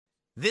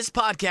This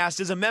podcast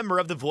is a member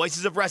of the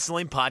Voices of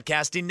Wrestling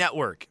Podcasting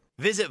Network.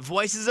 Visit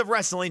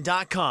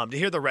voicesofwrestling.com to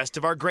hear the rest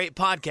of our great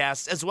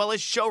podcasts, as well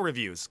as show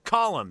reviews,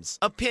 columns,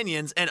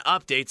 opinions, and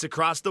updates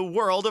across the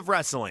world of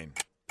wrestling.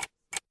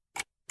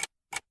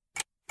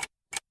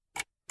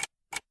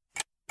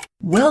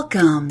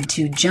 Welcome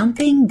to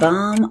Jumping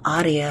Bomb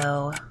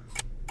Audio.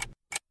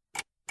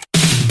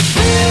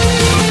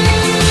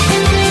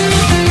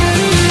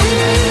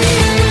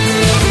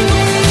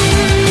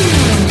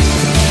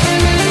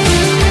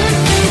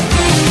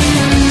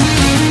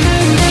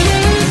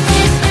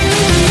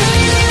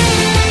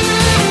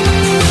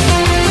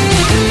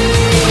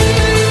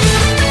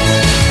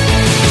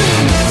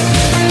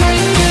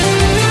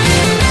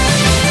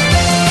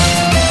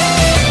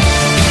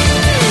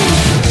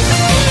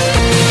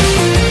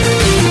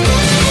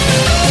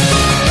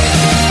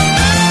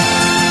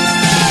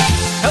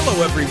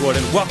 Everyone,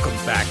 and welcome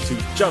back to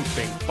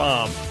Jumping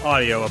Bomb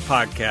Audio, a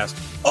podcast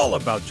all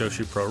about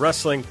Joshi Pro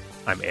Wrestling.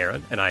 I'm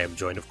Aaron, and I am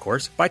joined, of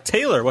course, by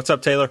Taylor. What's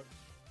up, Taylor?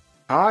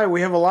 Hi,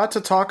 we have a lot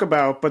to talk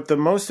about, but the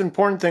most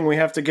important thing we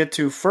have to get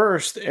to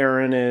first,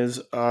 Aaron,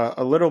 is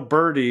a little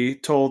birdie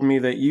told me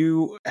that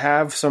you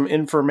have some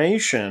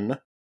information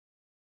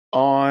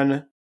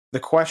on the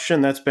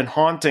question that's been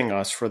haunting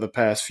us for the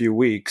past few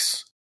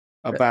weeks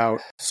about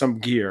some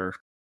gear.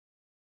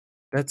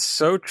 That's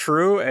so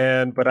true,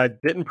 but I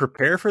didn't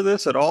prepare for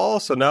this at all,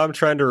 so now I'm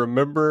trying to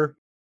remember.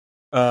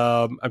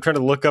 I'm trying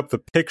to look up the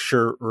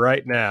picture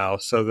right now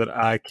so that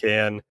I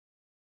can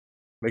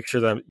make sure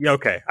that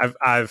okay.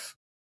 I've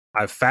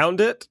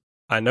found it.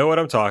 I know what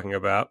I'm talking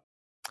about.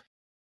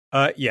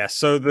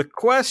 So the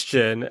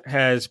question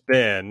has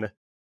been,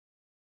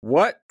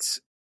 what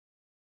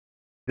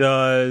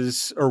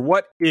is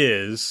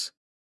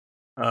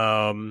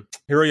Hiroyo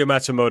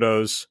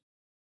Matsumoto's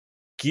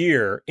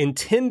gear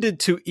intended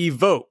to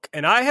evoke?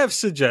 And I have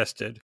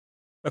suggested,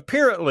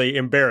 apparently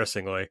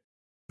embarrassingly,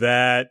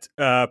 that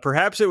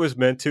perhaps it was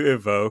meant to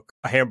evoke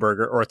a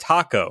hamburger or a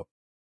taco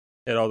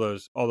in all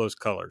those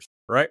colors,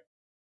 right?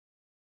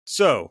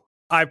 So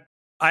I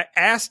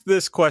asked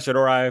this question,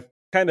 or I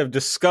kind of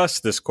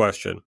discussed this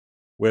question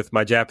with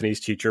my Japanese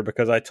teacher,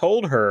 because I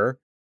told her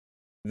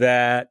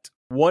that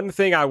one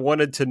thing I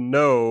wanted to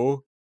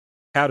know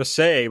how to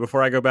say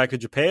before I go back to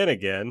Japan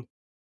again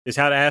is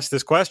how to ask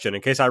this question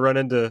in case I run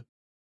into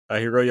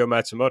Hiroyo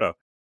Matsumoto.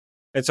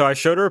 And so I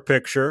showed her a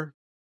picture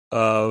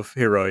of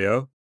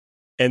Hiroyo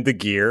and the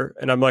gear.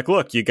 And I'm like,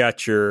 look, you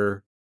got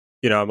your,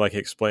 I'm like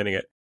explaining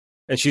it.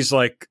 And she's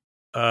like,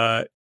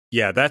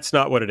 yeah, that's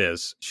not what it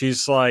is.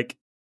 She's like,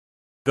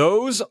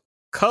 those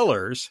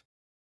colors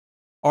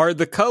are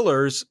the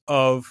colors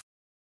of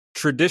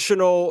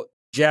traditional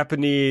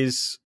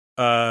Japanese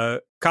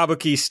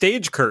kabuki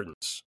stage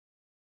curtains.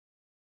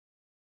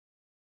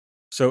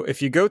 So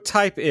if you go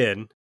type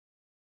in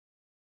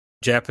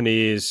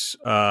Japanese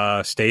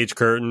stage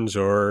curtains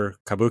or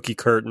kabuki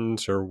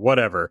curtains or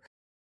whatever,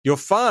 you'll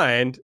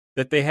find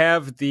that they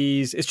have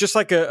these. It's just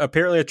like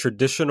apparently a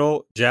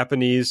traditional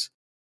Japanese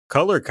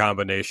color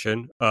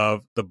combination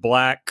of the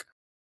black,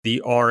 the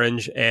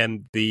orange,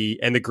 and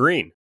the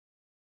green.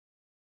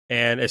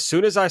 And as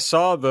soon as I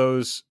saw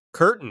those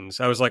curtains,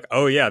 I was like,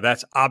 oh yeah,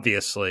 that's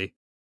obviously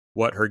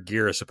what her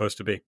gear is supposed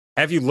to be.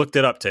 Have you looked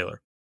it up,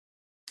 Taylor?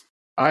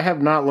 I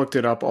have not looked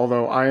it up,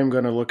 although I am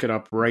going to look it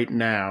up right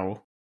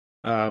now.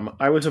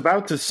 I was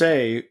about to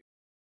say,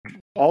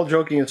 all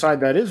joking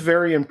aside, that is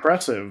very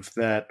impressive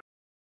that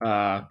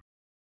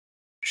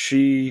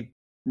she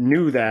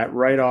knew that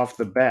right off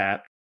the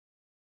bat.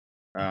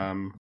 Yeah,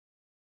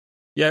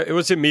 it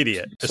was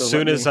immediate. As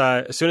soon as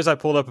I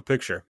pulled up a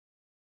picture.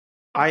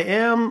 I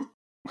am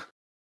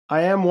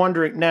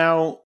wondering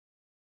now,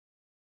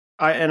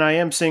 I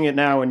am seeing it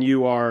now, and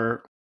you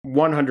are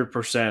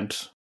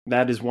 100%.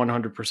 That is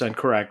 100%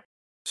 correct.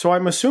 So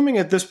I'm assuming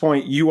at this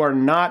point you are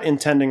not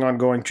intending on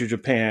going to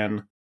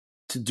Japan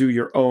to do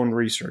your own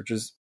research.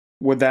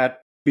 Would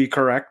that be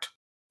correct?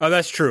 Oh,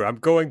 that's true. I'm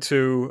going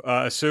to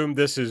assume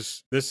this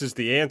is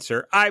the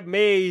answer. I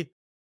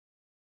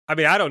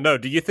don't know.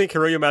 Do you think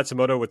Hiroyo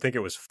Matsumoto would think it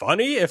was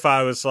funny if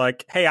I was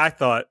like, hey, I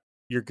thought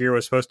your gear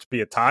was supposed to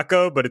be a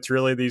taco, but it's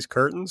really these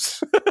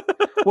curtains?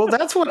 Well,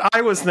 that's what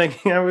I was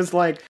thinking. I was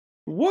like,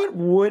 what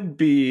would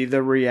be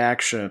the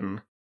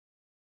reaction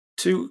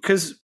to,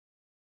 because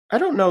I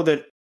don't know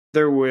that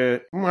there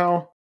would,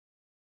 well,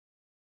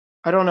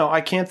 I don't know.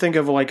 I can't think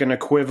of like an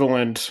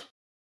equivalent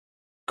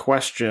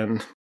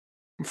question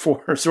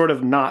for sort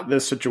of not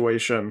this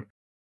situation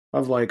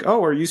of like,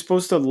 oh, are you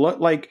supposed to look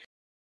like,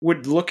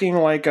 would looking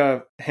like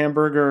a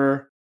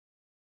hamburger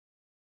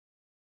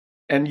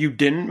and you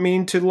didn't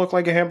mean to look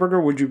like a hamburger,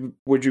 would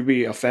you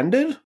be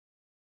offended?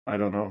 I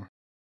don't know.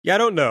 Yeah, I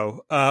don't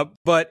know.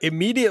 But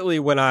immediately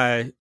when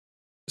I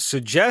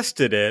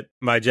suggested it,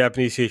 my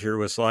Japanese teacher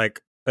was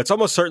like, that's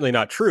almost certainly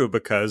not true,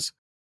 because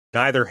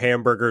neither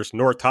hamburgers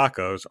nor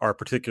tacos are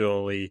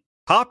particularly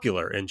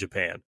popular in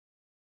Japan.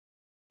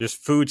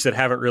 Just foods that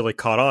haven't really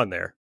caught on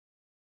there.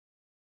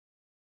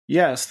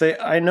 Yes,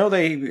 I know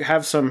they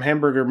have some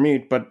hamburger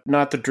meat, but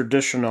not the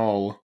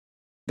traditional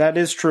That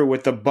is true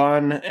with the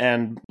bun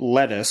and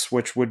lettuce,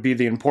 which would be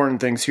the important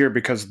things here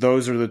because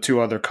those are the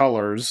two other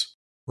colors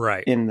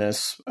right in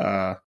this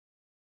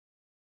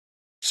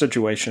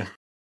situation.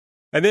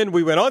 And then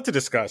we went on to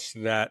discuss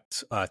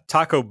that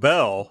Taco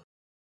Bell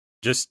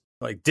just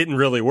like didn't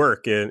really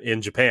work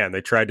in Japan.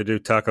 They tried to do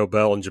Taco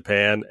Bell in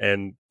Japan,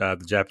 and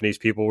the Japanese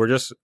people were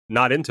just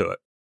not into it.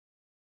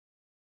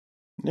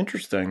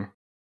 Interesting.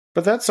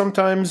 But that's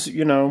sometimes,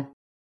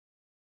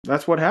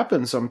 that's what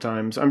happens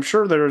sometimes. I'm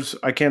sure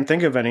I can't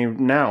think of any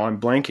now, I'm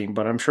blanking,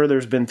 but I'm sure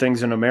there's been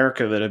things in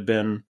America that have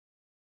been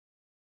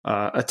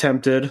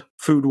attempted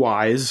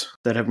food-wise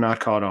that have not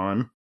caught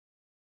on.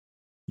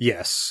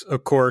 Yes,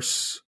 of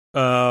course.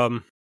 Yeah.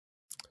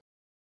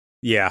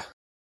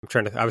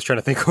 I was trying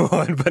to think of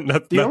one, but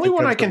not. The only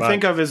one I can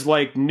think of is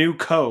like New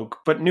Coke,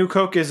 but New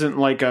Coke isn't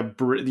like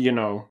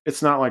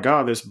it's not like,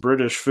 this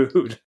British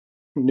food,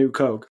 New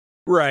Coke.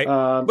 Right.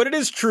 But it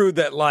is true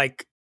that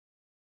like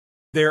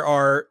there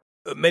are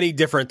many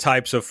different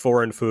types of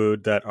foreign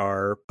food that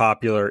are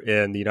popular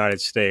in the United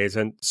States,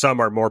 and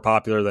some are more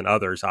popular than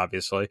others,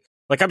 obviously.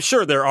 Like I'm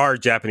sure there are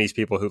Japanese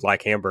people who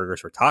like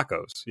hamburgers or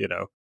tacos,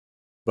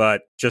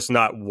 but just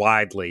not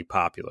widely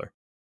popular.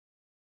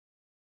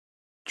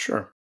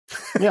 Sure.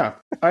 Yeah,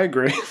 I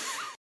agree.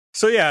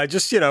 So yeah,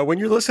 just when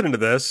you're listening to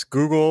this,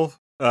 Google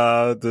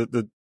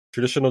the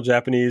traditional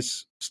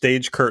Japanese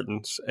stage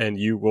curtains, and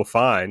you will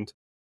find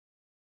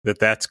that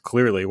that's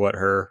clearly what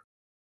her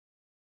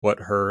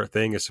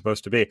thing is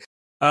supposed to be.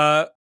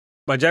 My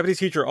Japanese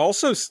teacher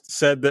also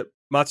said that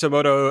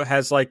Matsumoto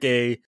has like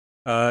a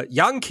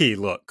Yankee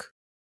look,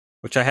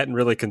 which I hadn't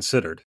really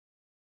considered.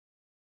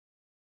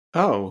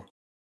 Oh,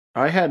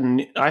 I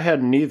hadn't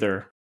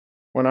either.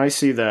 When I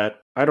see that,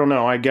 I don't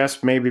know. I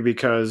guess maybe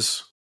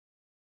because,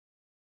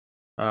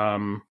 I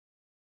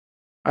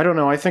don't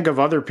know. I think of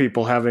other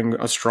people having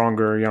a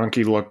stronger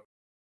Yankee look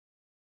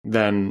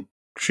than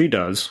she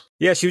does.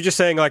 Yeah, she was just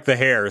saying like the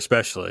hair,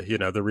 especially,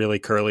 the really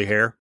curly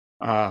hair.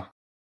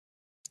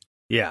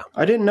 Yeah.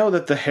 I didn't know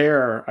that the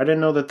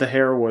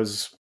hair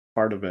was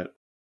part of it.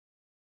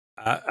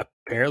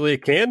 Apparently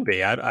it can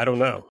be. I don't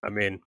know. I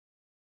mean,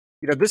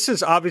 this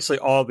is obviously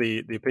all the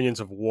opinions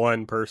of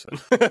one person.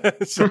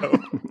 So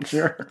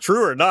sure.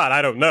 True or not,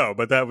 I don't know,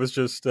 but that was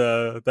just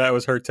that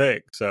was her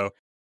take. So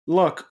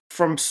look,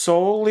 from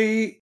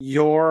solely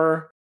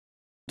your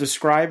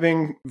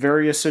describing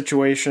various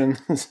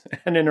situations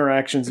and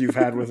interactions you've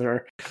had with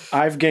her,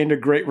 I've gained a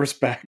great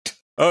respect.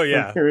 Oh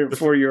yeah,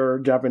 for your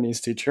Japanese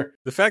teacher.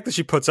 The fact that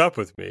she puts up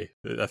with me,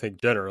 I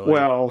think generally.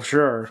 Well,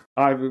 sure.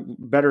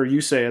 Better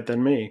you say it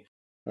than me.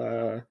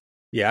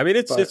 Yeah, I mean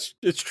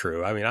it's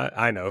true. I mean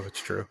I know it's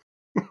true.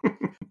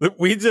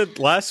 We did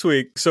last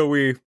week, so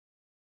we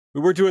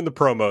were doing the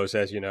promos,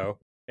 as you know,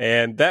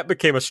 and that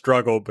became a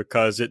struggle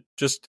because it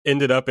just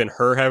ended up in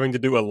her having to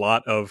do a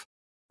lot of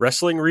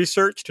wrestling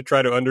research to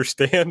try to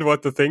understand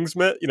what the things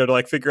meant, to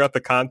like figure out the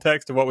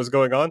context of what was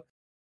going on.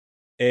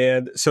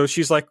 And so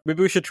she's like,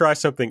 maybe we should try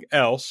something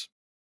else.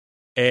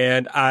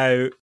 And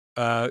I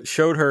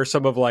showed her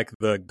some of like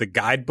the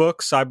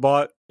guidebooks I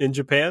bought in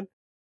Japan.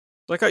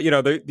 Like,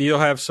 you'll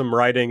have some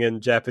writing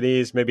in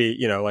Japanese, maybe,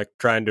 like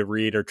trying to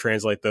read or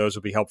translate those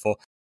would be helpful.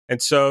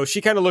 And so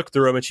she kind of looked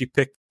through them and she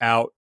picked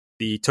out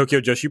the Tokyo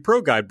Joshi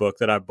Pro guidebook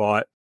that I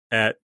bought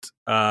at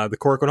the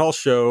Korakuen Hall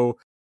show,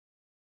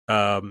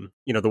 the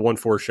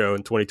 1-4 show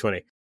in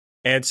 2020.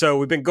 And so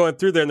we've been going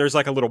through there, and there's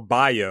like a little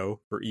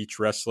bio for each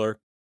wrestler.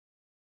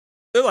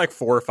 They're like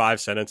 4 or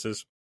 5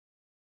 sentences.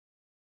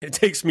 It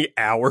takes me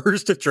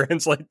hours to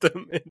translate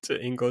them into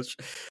English.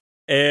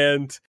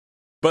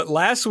 But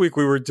last week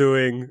we were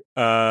doing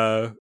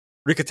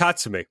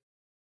Rikatatsumi.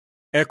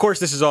 And of course,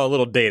 this is all a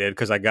little dated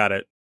because I got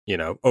it,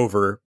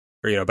 over,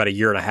 about a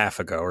year and a half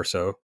ago or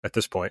so at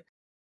this point.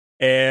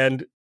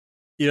 And,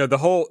 the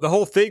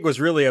whole thing was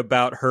really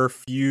about her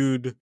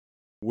feud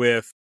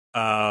with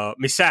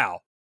Misao.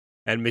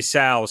 And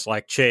Misao's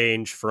like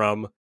change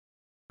from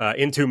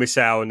into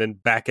Misao and then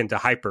back into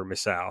Hyper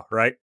Misao,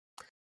 right?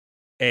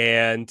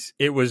 And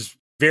it was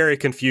very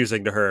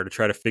confusing to her to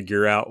try to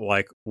figure out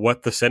like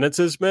what the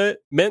sentences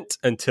meant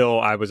until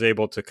I was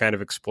able to kind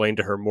of explain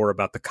to her more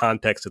about the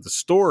context of the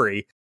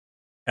story,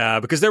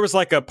 because there was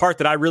like a part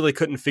that I really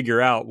couldn't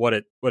figure out what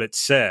it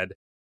said,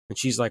 and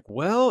she's like,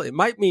 well, it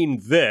might mean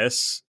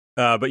this,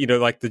 but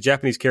like the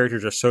Japanese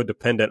characters are so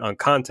dependent on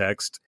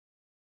context,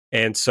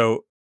 and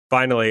so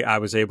finally I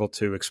was able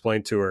to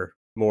explain to her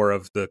more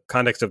of the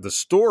context of the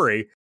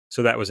story,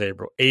 so that was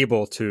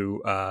able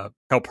to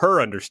help her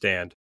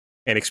understand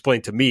and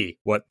explain to me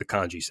what the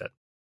kanji said.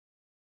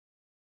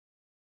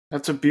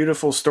 That's a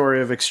beautiful story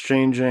of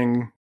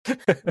exchanging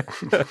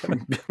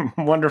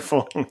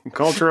wonderful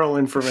cultural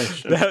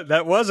information.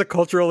 That was a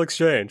cultural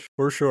exchange,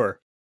 for sure.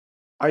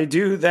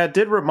 That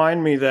did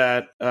remind me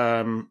that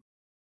a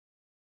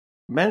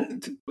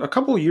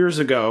couple years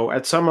ago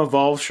at some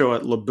Evolve show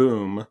at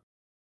Laboom,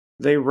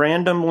 they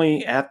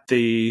randomly at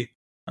the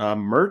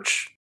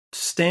merch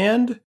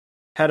stand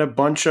had a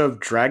bunch of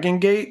Dragon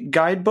Gate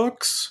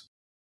guidebooks.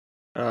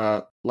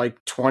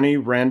 like 20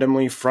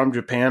 randomly from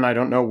Japan. I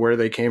don't know where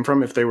they came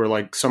from, if they were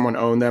like someone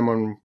owned them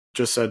and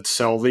just said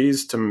sell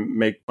these to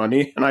make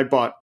money. And I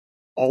bought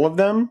all of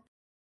them.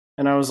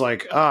 And I was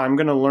like, I'm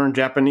going to learn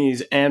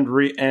Japanese and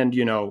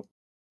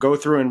go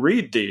through and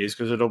read these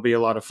because it'll be a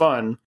lot of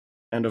fun.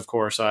 And of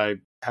course, I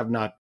have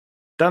not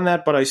done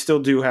that, but I still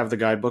do have the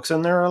guidebooks,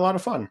 and they're a lot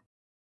of fun.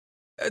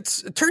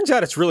 It turns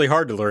out it's really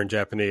hard to learn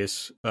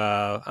Japanese.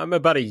 I'm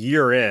about a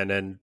year in,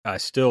 and I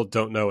still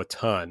don't know a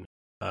ton,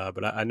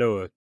 but I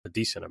know a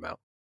decent amount.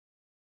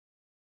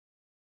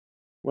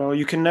 Well,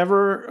 you can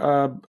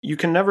never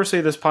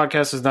say this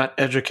podcast is not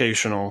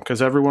educational,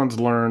 because everyone's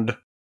learned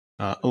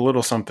a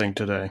little something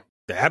today.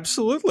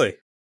 Absolutely.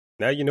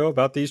 Now you know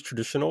about these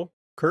traditional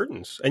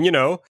curtains.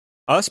 And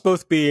us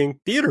both being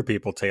theater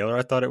people, Taylor,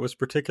 I thought it was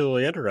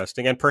particularly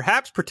interesting and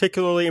perhaps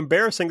particularly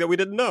embarrassing that we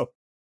didn't know.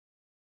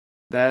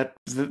 That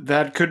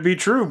could be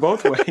true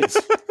both ways.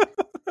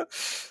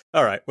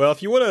 All right. Well,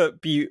 if you want to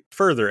be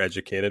further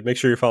educated, make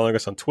sure you're following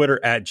us on Twitter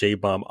at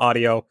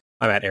JBombAudio.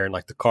 I'm at Aaron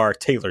Like the Car.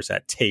 Taylor's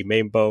at Tay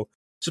Mambo.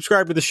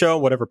 Subscribe to the show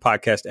on whatever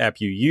podcast app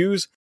you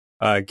use.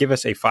 Give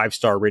us a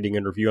 5-star rating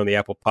and review on the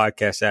Apple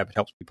Podcast app. It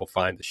helps people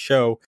find the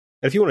show.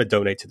 And if you want to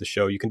donate to the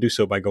show, you can do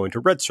so by going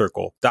to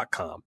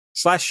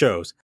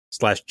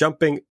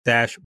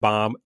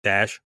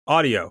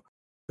redcircle.com/shows/jumping-bomb-audio.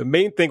 The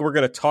main thing we're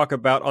going to talk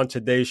about on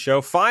today's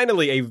show,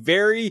 finally, a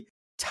very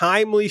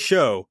timely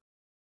show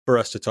for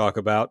us to talk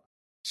about.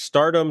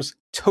 Stardom's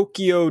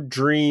Tokyo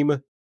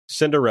Dream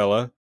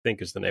Cinderella, I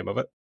think is the name of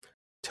it.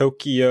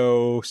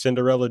 Tokyo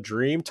Cinderella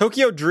Dream.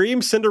 Tokyo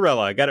Dream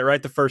Cinderella. I got it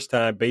right the first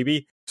time,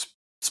 baby.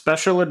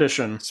 Special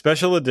edition.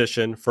 Special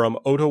edition from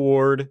Ota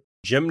Ward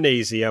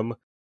Gymnasium.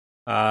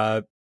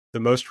 The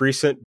most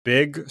recent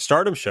big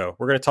Stardom show.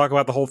 We're going to talk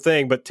about the whole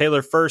thing, but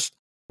Taylor, first,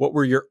 what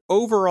were your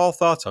overall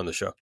thoughts on the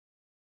show?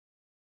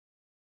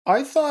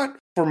 I thought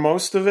for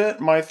most of it,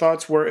 my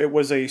thoughts were it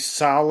was a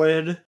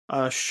solid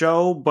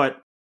show,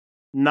 but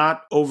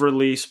not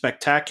overly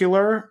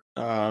spectacular.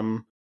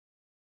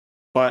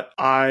 But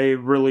I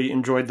really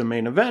enjoyed the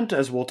main event,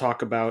 as we'll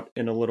talk about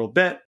in a little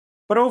bit.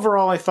 But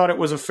overall, I thought it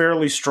was a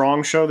fairly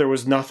strong show. There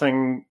was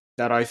nothing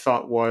that I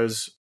thought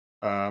was,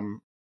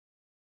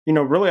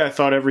 really, I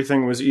thought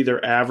everything was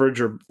either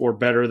average or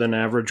better than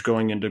average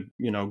going into,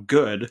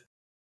 good.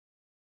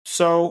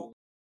 So,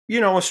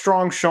 a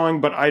strong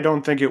showing, but I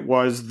don't think it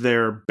was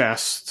their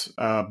best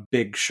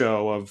big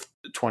show of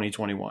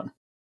 2021.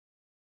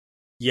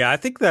 Yeah, I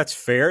think that's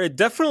fair. It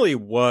definitely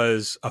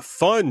was a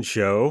fun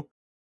show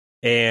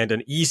and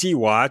an easy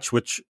watch,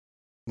 which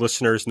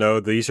listeners know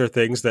these are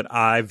things that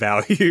I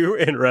value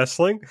in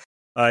wrestling.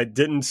 It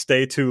didn't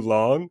stay too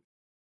long.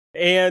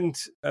 And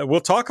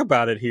we'll talk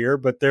about it here,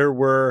 but there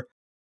were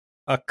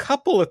a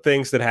couple of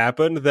things that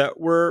happened that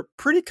were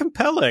pretty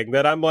compelling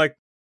that I'm like,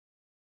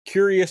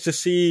 curious to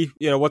see,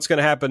 what's going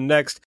to happen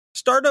next.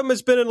 Stardom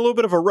has been in a little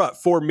bit of a rut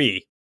for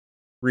me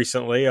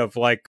recently of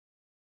like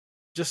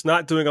just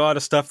not doing a lot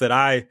of stuff that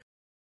I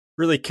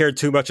really cared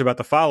too much about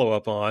the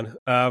follow-up on.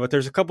 But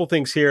there's a couple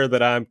things here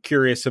that I'm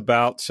curious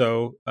about.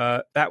 So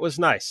that was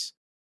nice.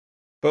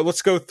 But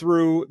let's go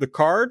through the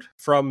card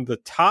from the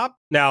top.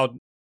 Now,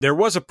 there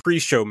was a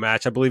pre-show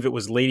match. I believe it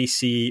was Lady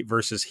C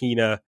versus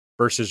Hina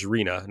versus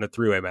Rina in a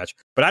 3-way match.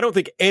 But I don't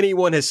think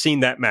anyone has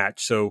seen that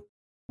match, so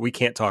we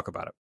can't talk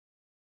about it.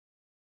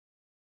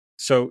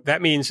 So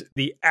that means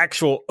the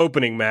actual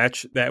opening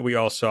match that we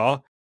all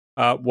saw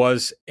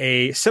was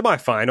a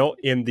semifinal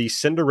in the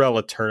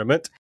Cinderella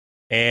tournament.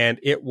 And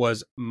it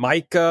was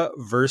Maika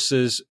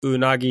versus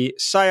Unagi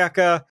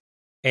Sayaka.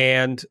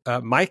 And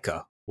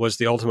Maika was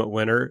the ultimate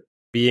winner,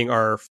 being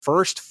our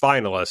first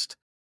finalist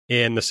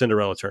in the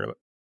Cinderella tournament.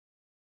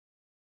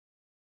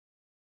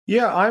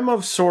 Yeah, I'm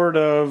of sort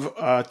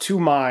of two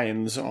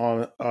minds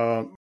on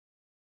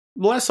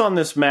less on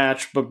this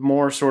match, but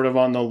more sort of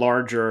on the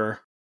larger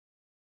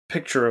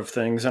picture of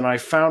things. And I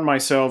found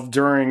myself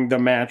during the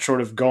match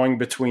sort of going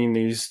between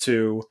these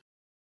two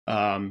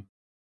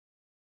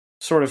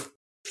sort of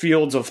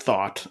fields of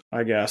thought,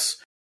 I guess,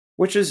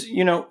 which is,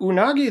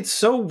 Unagi, it's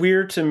so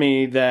weird to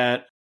me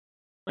that,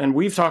 and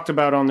we've talked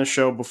about on the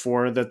show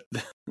before, that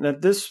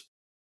this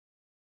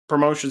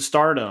promotion,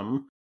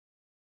 Stardom,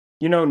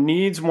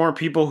 needs more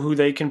people who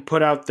they can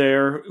put out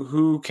there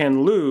who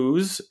can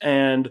lose.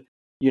 And,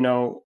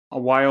 a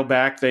while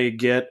back they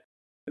get,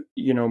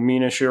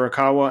 Mina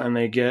Shirakawa and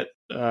they get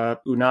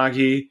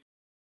Unagi.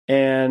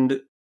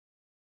 And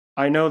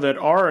I know that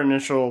our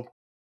initial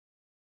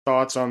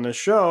thoughts on the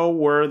show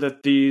were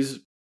that the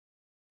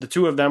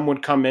two of them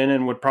would come in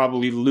and would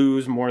probably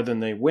lose more than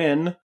they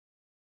win.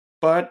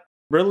 But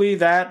really,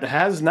 that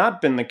has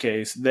not been the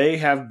case. They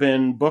have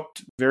been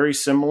booked very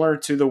similar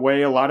to the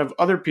way a lot of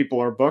other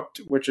people are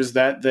booked, which is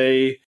that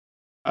they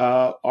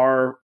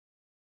are,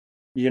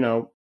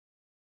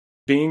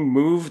 being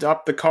moved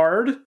up the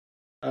card,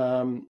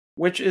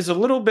 which is a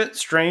little bit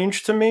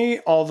strange to me.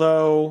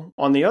 Although,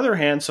 on the other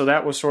hand, so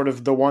that was sort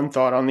of the one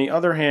thought. On the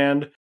other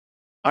hand,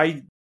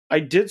 I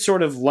did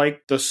sort of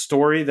like the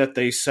story that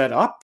they set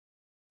up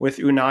with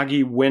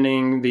Unagi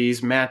winning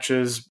these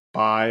matches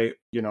by,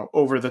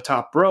 over the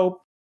top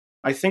rope.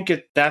 I think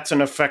that's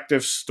an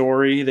effective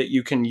story that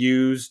you can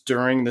use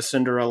during the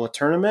Cinderella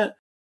tournament.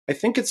 I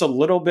think it's a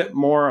little bit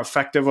more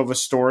effective of a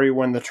story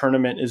when the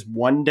tournament is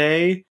one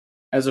day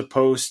as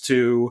opposed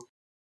to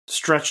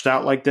stretched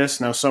out like this.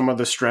 Now, some of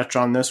the stretch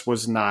on this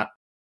was not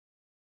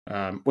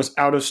was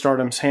out of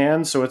Stardom's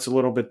hands, so it's a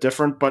little bit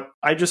different. But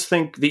I just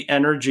think the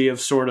energy of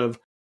sort of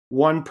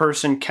one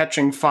person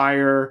catching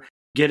fire,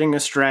 getting a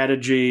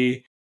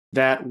strategy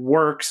that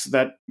works,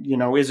 that, you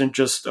know, isn't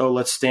just, oh,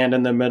 let's stand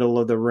in the middle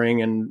of the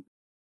ring and,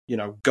 you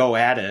know, go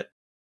at it,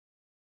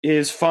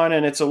 is fun.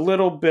 And it's a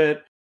little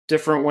bit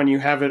different when you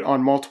have it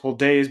on multiple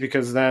days,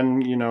 because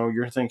then, you know,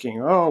 you're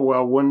thinking, oh,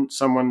 well, wouldn't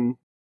someone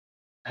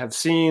have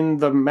seen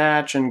the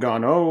match and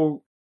gone,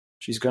 oh,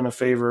 she's going to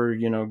favor,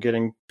 you know,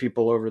 getting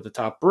people over the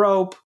top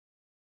rope.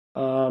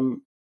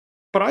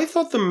 But I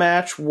thought the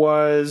match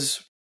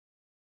was,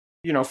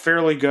 you know,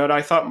 fairly good.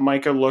 I thought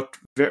Micah looked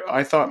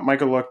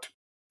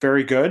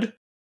very good.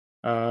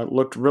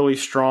 Looked really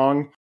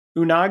strong.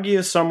 Unagi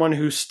is someone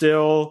who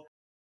still,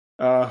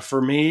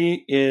 for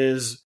me,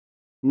 is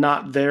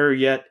not there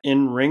yet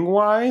in ring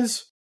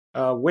wise,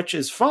 which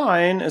is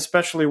fine,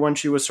 especially when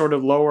she was sort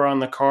of lower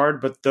on the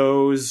card. But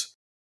those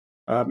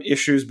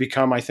issues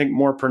become, I think,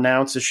 more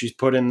pronounced as she's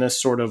put in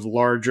this sort of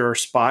larger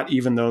spot,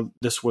 even though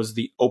this was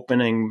the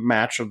opening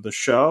match of the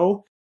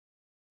show.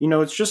 You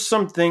know, it's just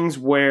some things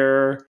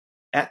where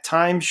at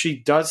times she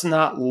does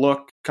not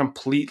look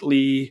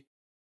completely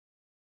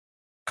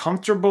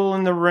comfortable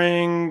in the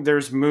ring.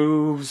 There's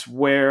moves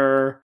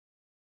where,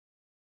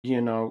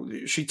 you know,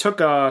 she took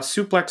a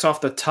suplex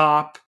off the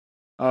top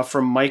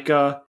from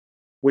Micah,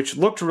 which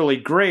looked really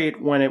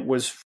great when it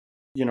was,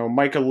 you know,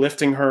 Micah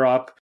lifting her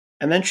up.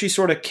 And then she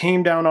sort of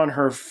came down on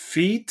her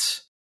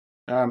feet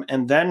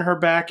and then her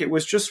back. It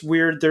was just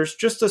weird. There's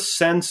just a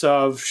sense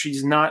of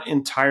she's not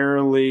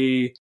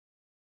entirely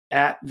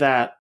at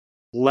that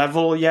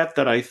level yet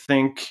that I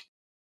think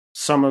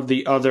some of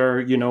the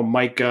other, you know,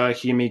 Micah,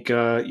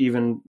 Himika,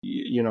 even,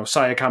 you know,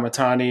 Saya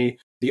Kamatani,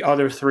 the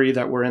other three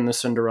that were in the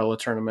Cinderella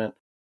tournament.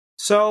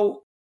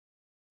 So,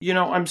 you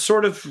know, I'm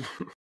sort of,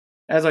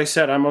 as I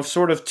said, I'm of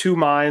sort of two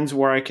minds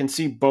where I can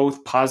see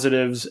both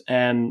positives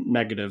and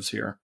negatives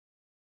here.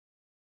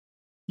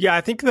 Yeah,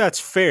 I think that's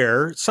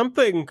fair.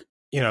 Something,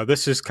 you know,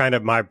 this is kind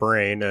of my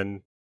brain,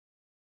 and,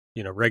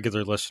 you know,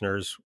 regular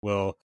listeners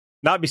will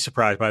not be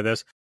surprised by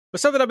this.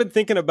 But something I've been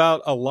thinking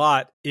about a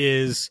lot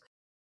is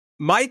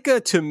Micah,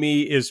 to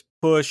me, is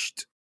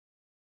pushed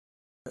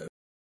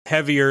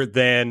heavier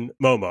than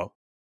Momo,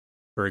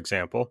 for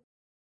example.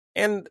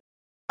 And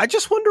I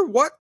just wonder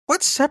what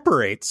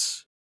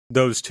separates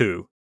those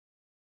two.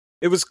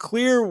 It was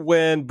clear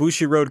when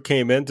Bushiroad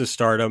came into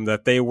Stardom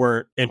that they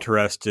weren't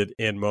interested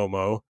in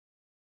Momo.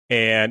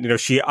 And, you know,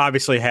 she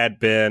obviously had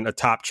been a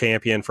top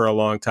champion for a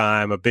long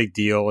time, a big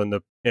deal in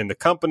the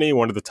company,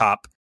 one of the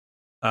top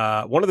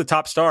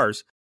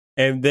stars.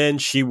 And then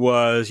she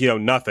was, you know,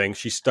 nothing.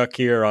 She stuck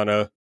here on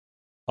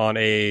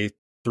a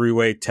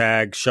three-way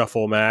tag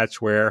shuffle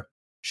match where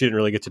she didn't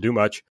really get to do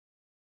much.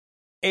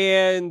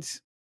 And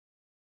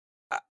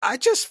I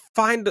just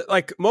find,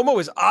 like,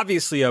 Momo is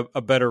obviously a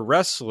better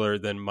wrestler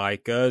than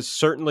Micah,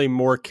 certainly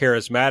more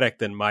charismatic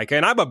than Micah.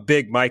 And I'm a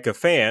big Micah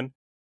fan.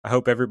 I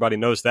hope everybody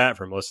knows that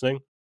from listening.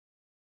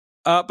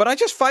 But I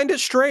just find it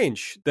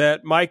strange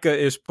that Micah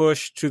is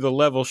pushed to the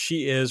level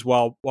she is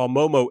while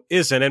Momo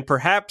isn't. And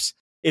perhaps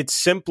it's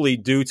simply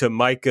due to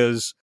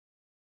Micah's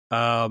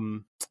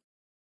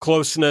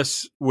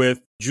closeness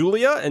with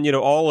Julia. And, you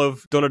know, all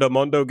of Dona del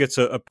Mundo gets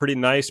a pretty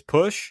nice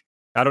push.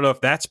 I don't know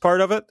if that's part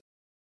of it.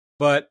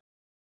 But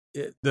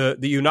the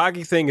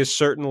Unagi thing is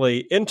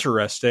certainly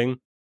interesting.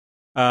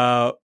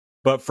 But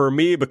for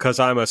me, because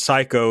I'm a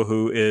psycho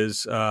who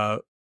is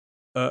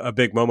a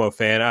big Momo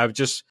fan, I've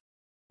just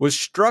was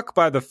struck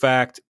by the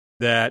fact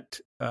that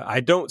I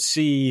don't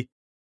see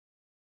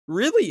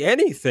really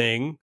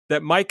anything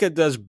that Micah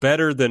does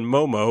better than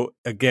Momo,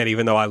 again,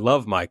 even though I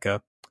love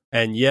Micah,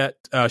 and yet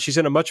she's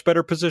in a much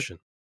better position.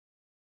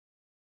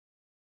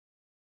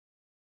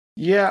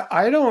 Yeah,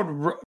 I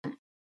don't,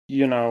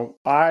 you know,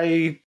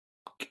 I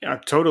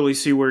totally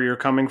see where you're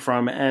coming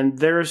from. And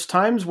there's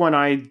times when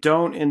I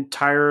don't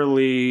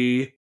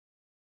entirely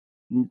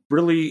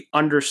really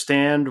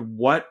understand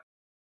what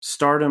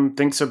Stardom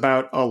thinks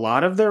about a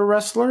lot of their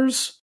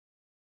wrestlers.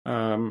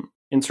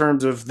 In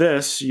terms of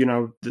this, you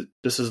know,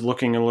 this is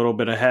looking a little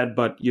bit ahead,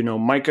 but, you know,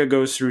 Micah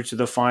goes through to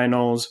the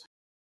finals,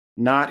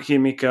 not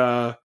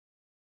Himika.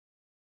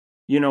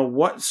 You know,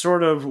 what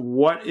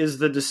is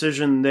the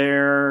decision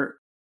there?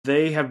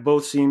 They have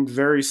both seemed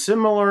very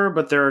similar,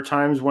 but there are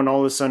times when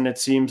all of a sudden it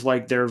seems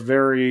like they're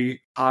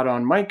very hot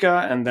on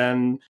Micah, and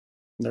then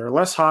they're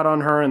less hot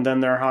on her, and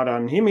then they're hot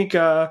on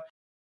Himika.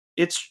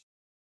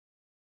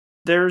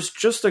 There's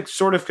just a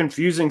sort of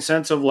confusing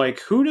sense of, like,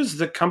 who does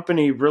the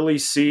company really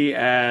see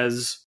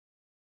as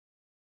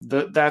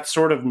that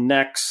sort of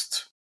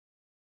next,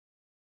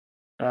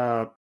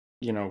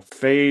 you know,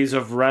 phase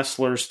of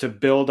wrestlers to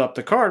build up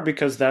the card,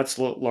 because that's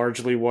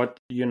largely what,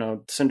 you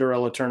know,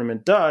 Cinderella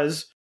tournament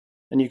does.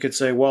 And you could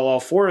say, well, all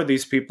four of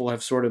these people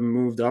have sort of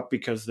moved up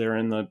because they're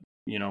in the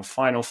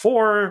Final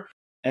Four,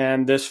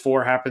 and this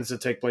 4 happens to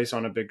take place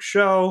on a big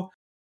show.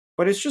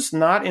 But it's just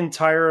not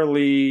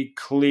entirely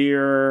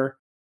clear.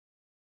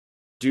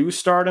 Do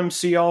Stardom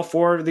see all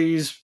 4 of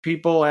these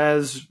people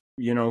as,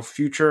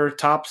 future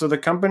tops of the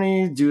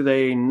company? Do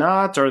they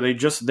not? Are they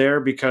just there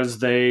because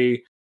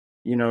they,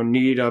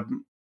 need a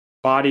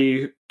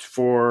body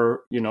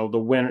for, the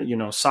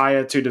win,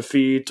 Saya to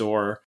defeat?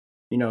 Or,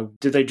 did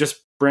they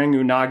just bring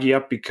Unagi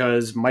up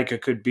because Micah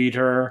could beat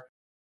her?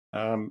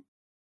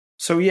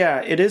 So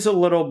yeah, it is a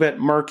little bit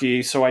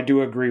murky. So I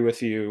do agree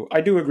with you.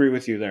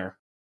 There.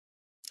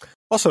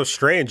 Also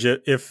strange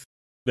if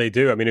they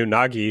do. I mean,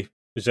 Unagi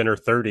is in her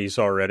 30s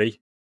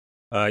already,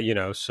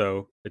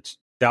 so it's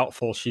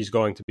doubtful she's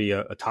going to be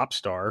a top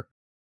star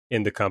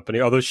in the company,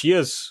 although she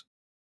is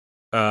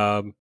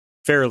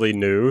fairly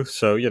new.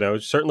 So,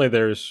 certainly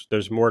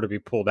there's more to be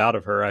pulled out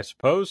of her, I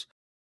suppose.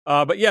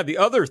 But yeah, the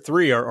other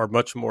 3 are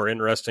much more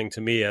interesting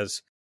to me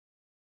as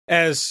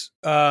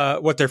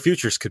what their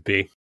futures could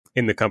be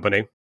in the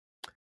company.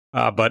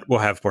 But we'll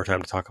have more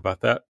time to talk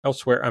about that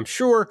elsewhere, I'm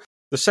sure.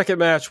 The second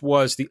match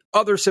was the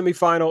other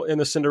semifinal in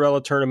the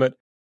Cinderella tournament,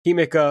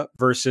 Himeka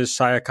versus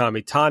Saya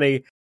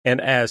Kamitani.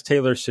 And as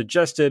Taylor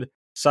suggested,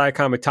 Saya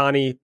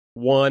Kamitani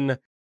won.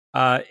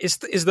 Is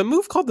the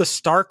move called the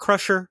Star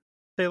Crusher,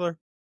 Taylor?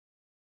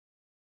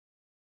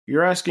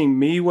 You're asking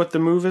me what the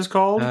move is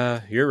called?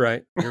 You're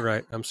right.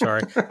 I'm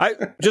sorry.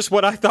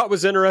 What I thought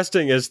was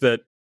interesting is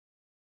that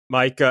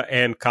Micah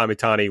and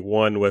Kamitani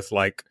won with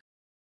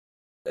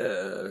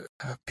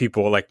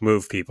people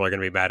move people are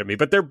going to be mad at me,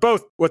 but they're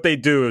both what they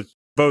do is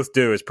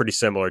pretty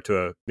similar to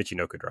a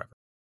Michinoku driver.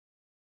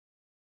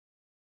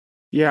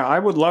 Yeah, I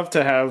would love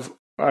to have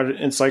an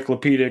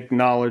encyclopedic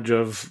knowledge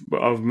of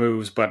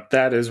moves, but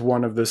that is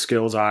one of the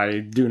skills I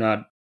do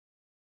not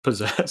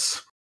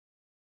possess.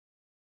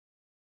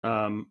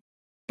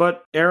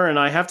 But Aaron,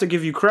 I have to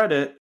give you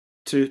credit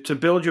to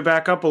build you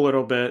back up a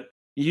little bit.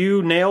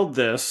 You nailed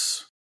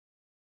this.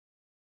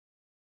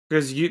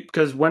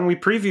 Because when we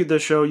previewed the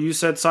show, you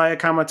said Saya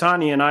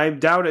Kamitani, and I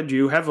doubted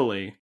you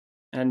heavily,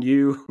 and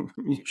you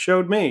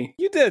showed me.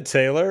 You did,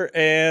 Taylor,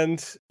 and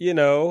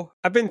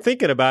I've been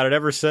thinking about it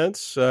ever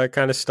since.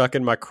 Kind of stuck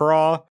in my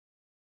craw,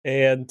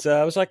 and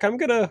I was like, I'm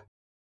gonna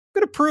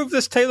prove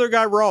this Taylor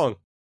guy wrong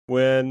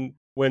when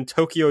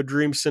Tokyo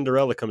Dream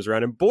Cinderella comes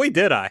around, and boy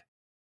did I!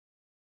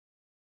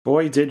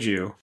 Boy did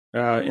you,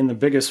 in the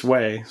biggest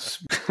way,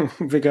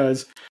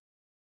 because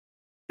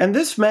and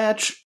this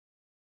match.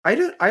 I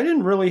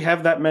didn't really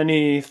have that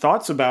many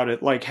thoughts about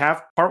it.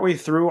 Partway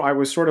through, I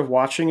was sort of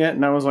watching it,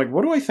 and I was like,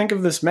 what do I think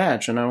of this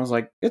match? And I was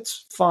like,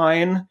 it's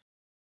fine.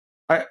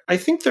 I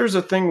think there's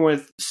a thing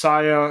with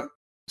Saya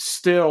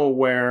still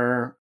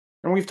where,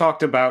 and we've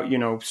talked about,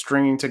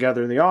 stringing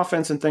together the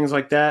offense and things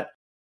like that.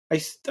 I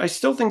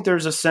still think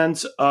there's a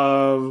sense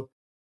of,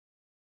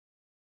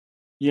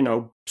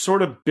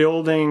 sort of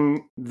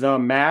building the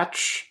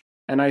match.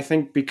 And I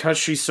think because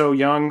she's so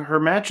young, her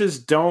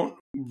matches don't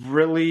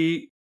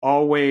really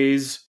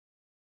always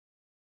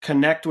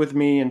connect with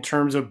me in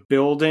terms of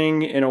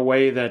building in a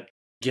way that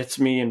gets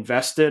me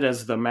invested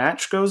as the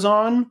match goes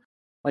on.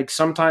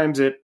 Sometimes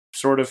it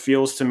sort of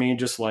feels to me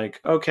just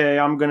like, okay,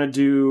 I'm going to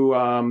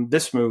do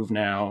this move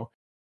now,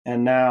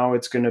 and now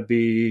it's going to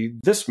be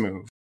this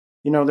move.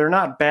 They're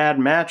not bad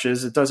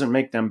matches. It doesn't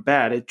make them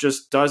bad. It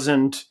just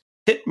doesn't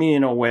hit me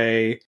in a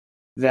way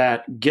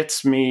that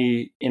gets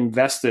me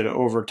invested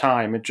over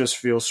time. It just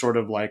feels sort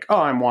of like,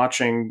 oh, I'm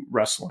watching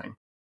wrestling.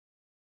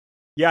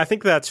 Yeah, I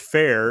think that's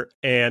fair.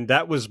 And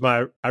that was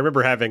I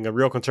remember having a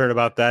real concern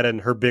about that in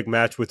her big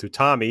match with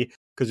Utami,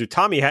 because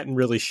Utami hadn't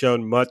really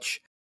shown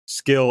much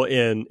skill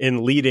in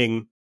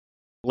leading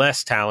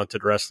less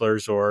talented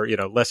wrestlers or,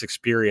 less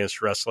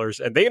experienced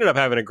wrestlers. And they ended up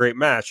having a great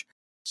match.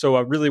 So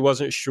I really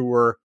wasn't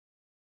sure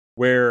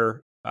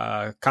where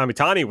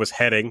Kamitani was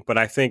heading. But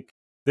I think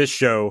this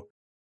show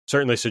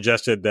certainly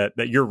suggested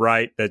that you're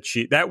right,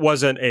 that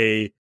wasn't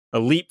a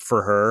leap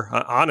for her.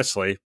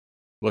 Honestly,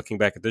 looking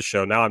back at this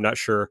show now, I'm not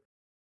sure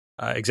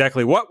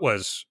exactly what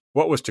was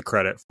to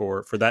credit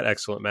for that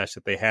excellent match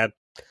that they had.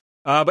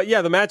 But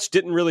yeah, the match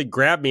didn't really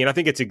grab me, and I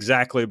think it's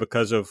exactly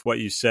because of what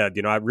you said.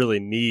 I really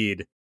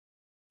need,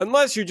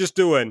 unless you're just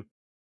doing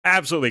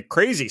absolutely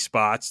crazy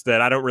spots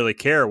that I don't really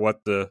care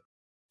what the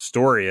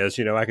story is.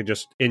 I can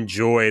just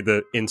enjoy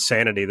the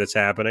insanity that's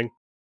happening.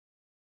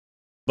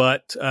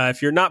 But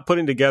if you're not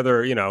putting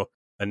together,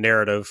 a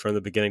narrative from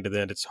the beginning to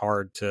the end, it's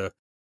hard to.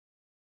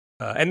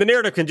 And the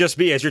narrative can just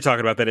be, as you're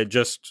talking about, that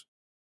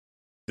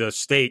the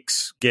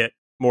stakes get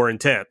more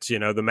intense.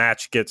 The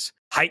match gets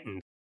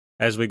heightened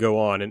as we go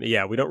on. And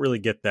yeah, we don't really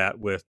get that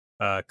with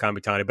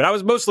Kamitani. But I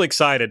was mostly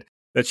excited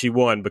that she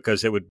won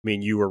because it would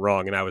mean you were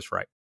wrong and I was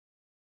right.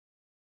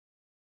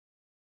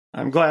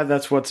 I'm glad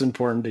that's what's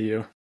important to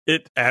you.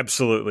 It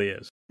absolutely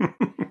is.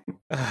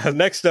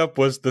 Next up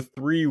was the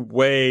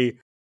 3-way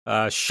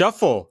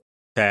shuffle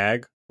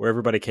tag where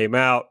everybody came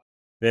out.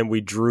 Then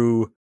we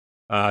drew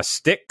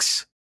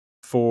sticks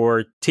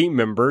for team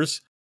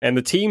members. And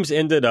the teams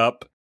ended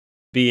up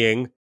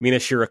being Mina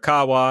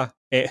Shirakawa,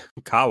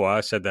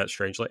 I said that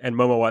strangely, and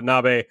Momo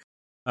Watanabe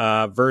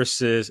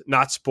versus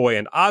Natsupoi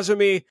and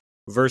Azumi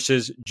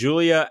versus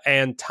Julia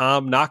and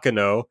Tom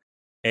Nakano.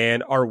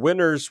 And our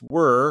winners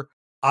were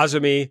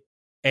Azumi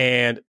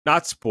and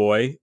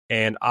Natsupoi,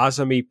 and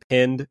Azumi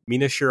pinned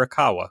Mina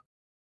Shirakawa.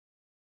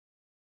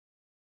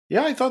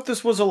 Yeah, I thought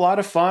this was a lot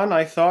of fun.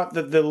 I thought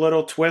that the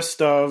little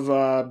twist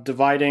of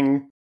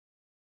dividing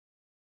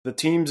the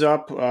teams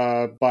up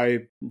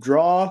by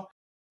draw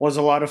was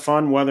a lot of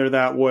fun, whether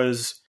that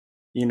was,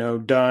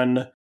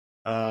 done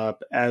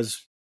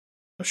as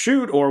a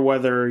shoot or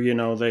whether,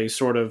 they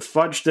sort of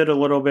fudged it a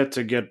little bit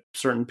to get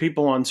certain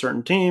people on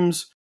certain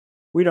teams.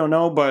 We don't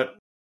know, but,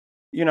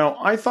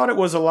 I thought it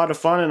was a lot of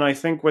fun. And I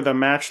think with a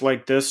match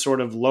like this,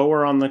 sort of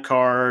lower on the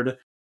card,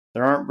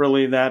 there aren't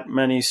really that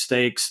many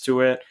stakes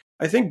to it.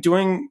 I think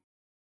doing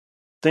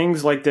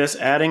things like this,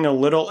 adding a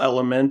little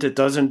element, it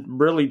doesn't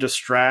really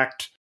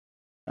distract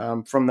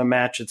from the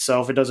match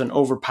itself. It doesn't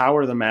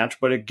overpower the match,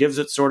 but it gives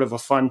it sort of a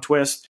fun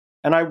twist.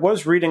 And I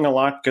was reading a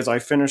lot because I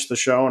finished the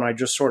show and I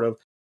just sort of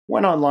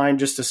went online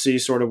just to see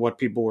sort of what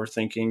people were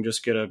thinking,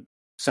 just get a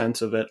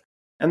sense of it.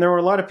 And there were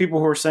a lot of people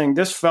who were saying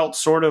this felt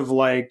sort of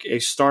like a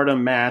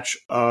Stardom match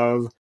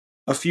of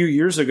a few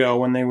years ago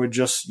when they would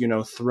just,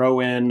 throw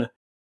in,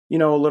 a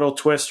little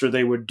twist, or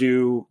they would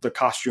do the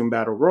costume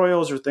battle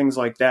royals or things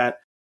like that.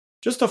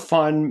 Just a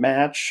fun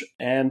match.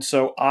 And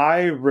so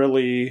I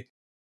really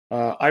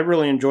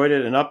enjoyed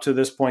it. And up to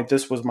this point,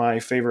 this was my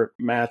favorite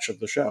match of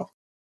the show.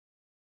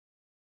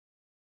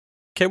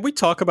 Can we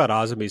talk about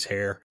Azumi's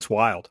hair? It's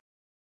wild.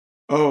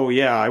 Oh,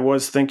 yeah. I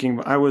was like,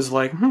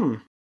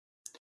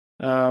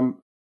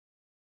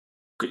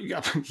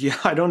 yeah,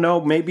 I don't know.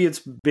 Maybe it's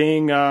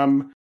being,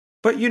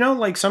 but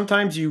like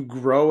sometimes you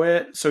grow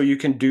it so you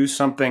can do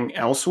something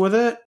else with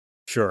it.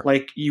 Sure.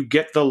 Like you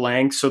get the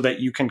length so that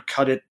you can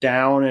cut it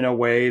down in a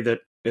way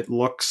that it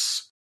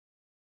looks,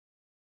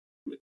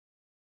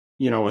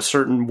 a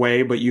certain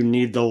way, but you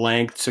need the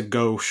length to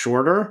go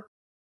shorter.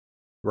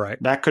 Right.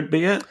 That could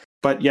be it.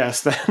 But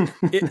yes, that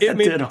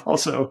did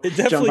also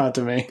jump out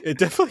to me. It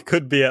definitely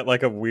could be at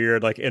like a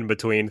weird, like in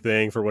between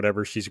thing for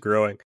whatever she's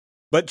growing.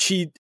 But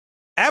she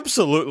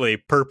absolutely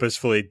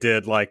purposefully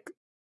did like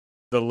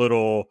the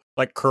little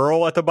like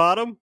curl at the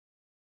bottom.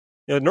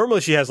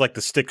 Normally she has like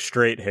the stick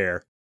straight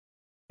hair.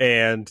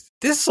 And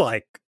this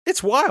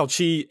it's wild.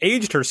 She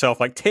aged herself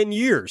like 10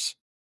 years.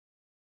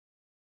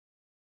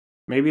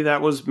 Maybe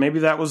that was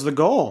the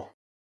goal.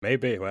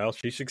 Maybe. Well,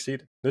 she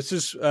succeeded. This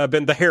has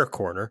been the Hair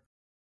Corner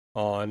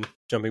on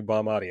Jumping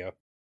Bomb Audio.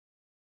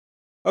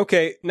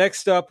 Okay,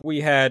 next up we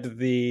had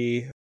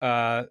the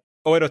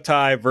Oedo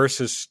Tai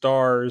versus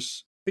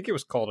Stars. I think it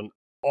was called an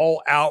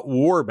all-out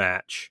war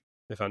match,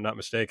 if I'm not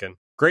mistaken.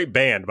 Great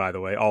band, by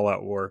the way, All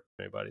Out War, if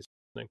anybody's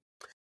listening.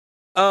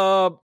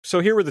 So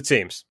here were the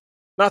teams.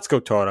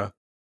 Natsuko Tora,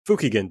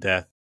 Fukigen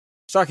Death,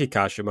 Saki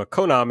Kashima,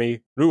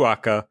 Konami,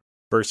 Ruaka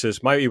versus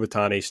Mayu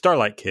Iwatani,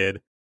 Starlight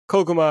Kid,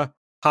 Koguma,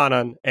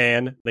 Hanan,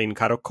 and Lin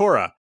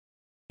Kadokura.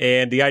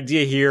 And the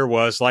idea here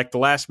was, like the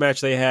last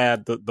match they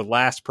had, the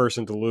last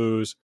person to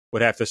lose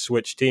would have to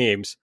switch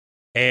teams.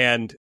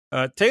 And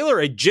Taylor,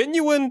 a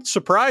genuine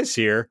surprise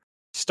here.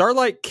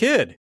 Starlight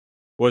Kid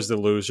was the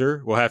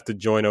loser. We'll have to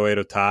join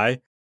Oedo Tai.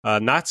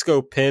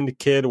 Natsuko pinned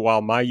Kid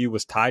while Mayu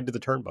was tied to the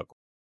turnbuckle.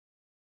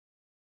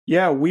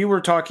 Yeah, we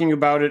were talking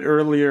about it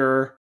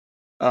earlier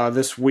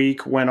this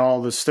week when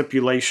all the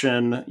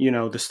stipulation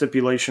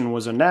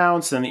was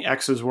announced and the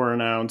X's were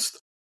announced.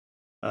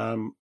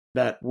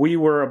 That we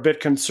were a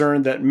bit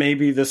concerned that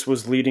maybe this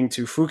was leading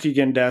to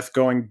Fukigen Death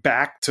going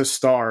back to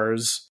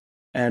Stars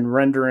and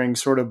rendering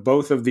sort of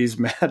both of these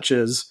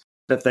matches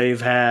that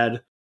they've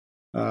had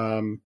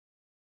sort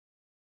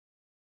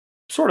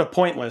of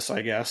pointless,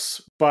 I guess.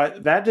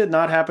 But that did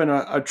not happen.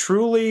 A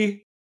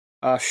truly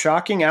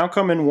shocking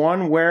outcome, and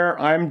one where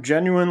I'm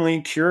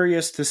genuinely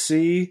curious to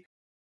see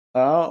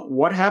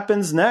what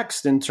happens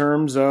next in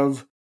terms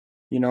of,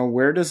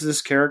 where does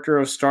this character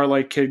of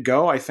Starlight Kid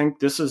go? I think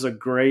this is a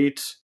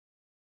great...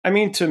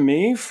 to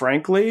me,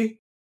 frankly,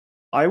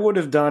 I would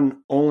have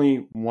done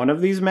only one of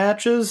these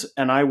matches,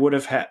 and I would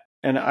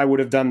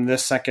have done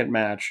this second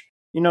match.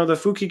 The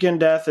Fukigen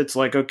Death, it's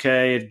like,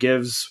 okay, it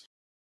gives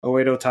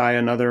Oedo Tai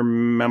another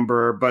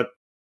member, but,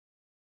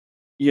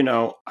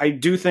 I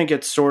do think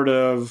it's sort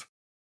of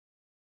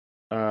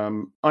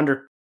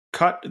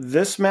undercut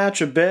this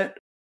match a bit,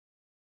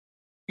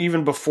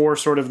 even before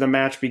sort of the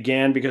match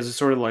began, because it's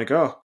sort of like,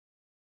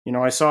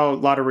 I saw a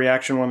lot of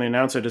reaction when they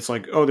announced it. It's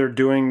like, they're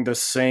doing the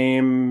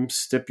same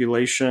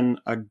stipulation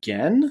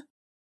again?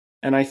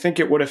 And I think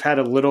it would have had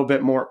a little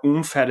bit more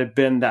oomph had it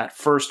been that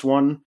first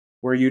one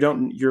where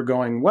you're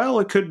going, well,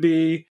 it could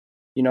be,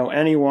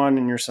 anyone.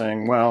 And you're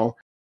saying, well,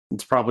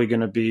 it's probably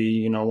going to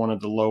be, one of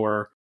the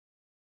lower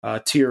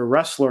tier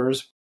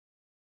wrestlers.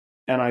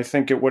 And I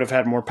think it would have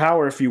had more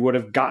power if you would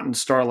have gotten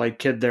Starlight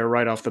Kid there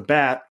right off the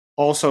bat.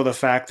 Also, the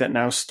fact that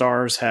now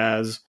Stars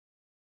has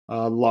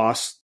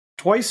lost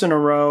twice in a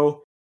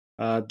row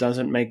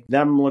doesn't make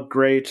them look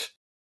great.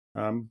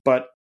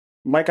 But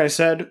like I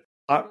said,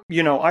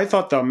 I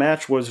thought the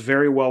match was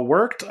very well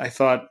worked. I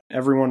thought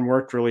everyone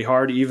worked really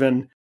hard.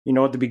 Even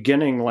at the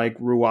beginning, like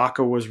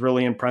Ruaka was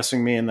really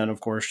impressing me. And then, of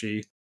course,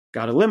 she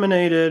got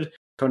eliminated.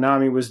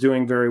 Konami was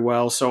doing very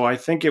well. So I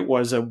think it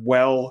was a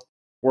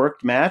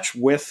well-worked match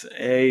with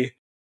a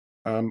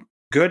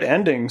good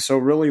ending. So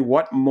really,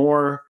 what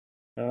more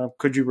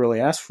could you really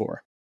ask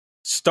for?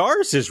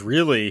 Stars is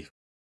really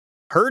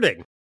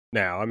hurting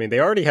now. I mean, they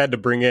already had to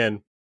bring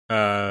in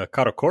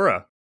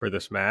Katakura for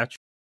this match.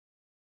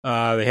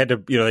 They had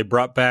to, they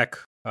brought back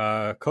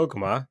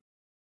Koguma.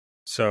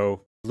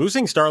 So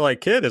losing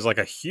Starlight Kid is like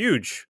a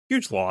huge,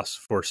 huge loss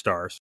for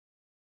Stars.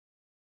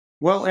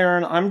 Well,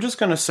 Aaron, I'm just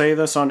going to say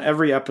this on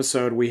every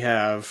episode we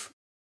have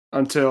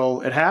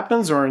until it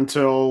happens or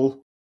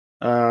until,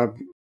 I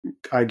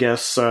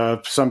guess,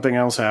 something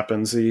else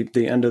happens, the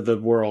end of the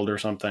world or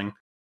something.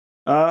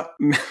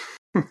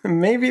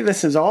 Maybe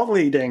this is all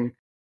leading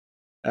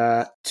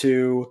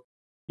to,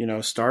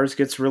 Stars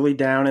gets really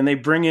down and they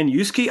bring in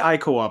Yusuke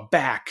Aikawa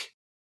back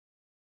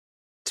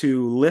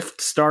to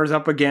lift Stars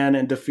up again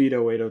and defeat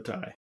Oedo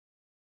Tai.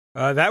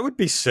 That would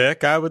be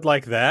sick. I would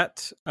like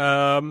that.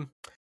 Someone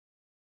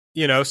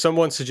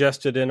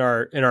suggested in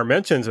our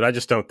mentions, and I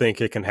just don't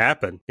think it can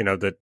happen.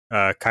 That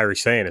Kairi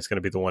Sane is going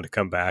to be the one to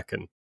come back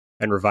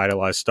and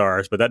revitalize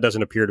Stars, but that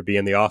doesn't appear to be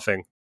in the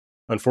offing,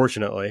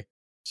 unfortunately.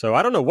 So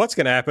I don't know what's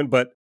going to happen,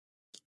 but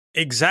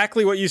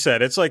exactly what you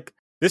said. It's like,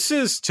 this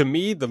is, to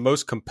me, the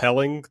most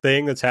compelling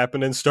thing that's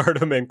happened in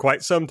Stardom in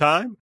quite some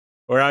time,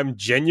 where I'm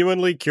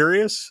genuinely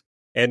curious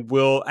and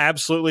will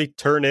absolutely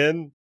tune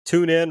in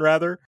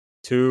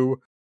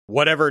to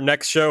whatever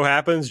next show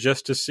happens,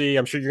 just to see.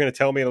 I'm sure you're going to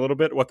tell me in a little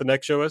bit what the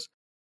next show is,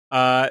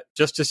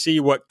 just to see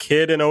what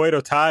Kid and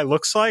Oedo Tai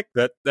looks like.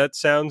 That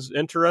sounds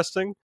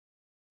interesting.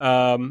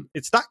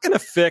 It's not going to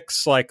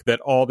fix like that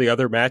all the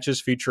other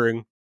matches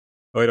featuring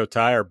Oedo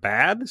Tai are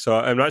bad, so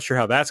I'm not sure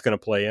how that's going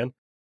to play in.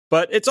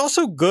 But it's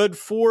also good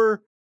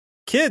for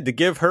Kid to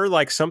give her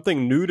like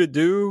something new to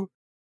do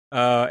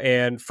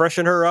and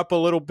freshen her up a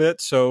little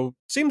bit. So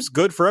seems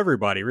good for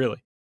everybody,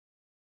 really.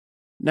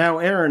 Now,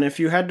 Aaron, if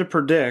you had to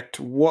predict,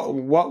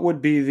 what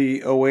would be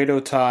the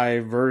Oedo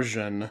Tai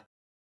version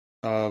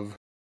of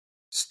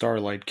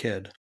Starlight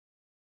Kid?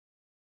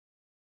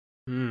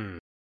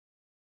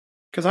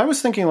 Because I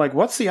was thinking, like,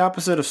 what's the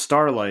opposite of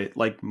Starlight?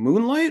 Like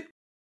Moonlight?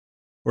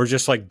 Or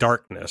just like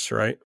darkness,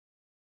 right?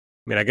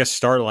 I mean, I guess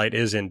Starlight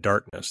is in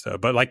darkness, though,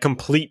 but like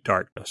complete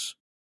darkness.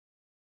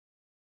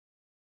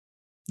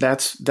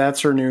 That's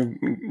her new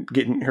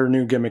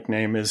gimmick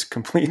name is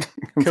complete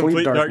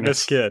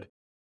darkness Kid.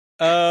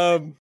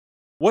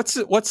 What's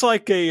the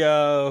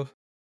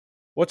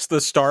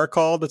star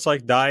called that's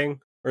like dying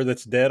or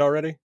that's dead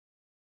already?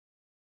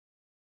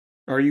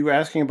 Are you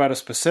asking about a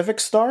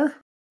specific star?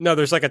 No,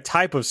 there's like a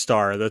type of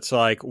star that's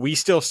like, we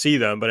still see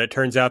them, but it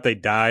turns out they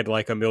died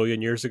like 1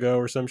 million years ago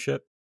or some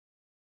shit.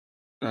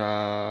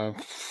 All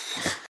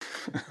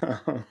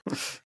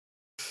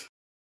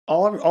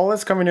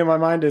that's coming to my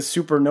mind is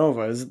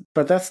supernovas,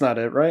 but that's not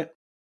it, right?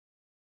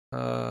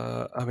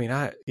 I mean,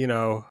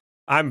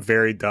 I'm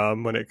very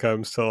dumb when it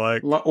comes to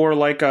like, or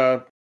like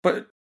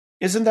but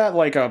isn't that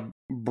like a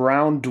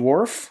brown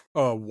dwarf?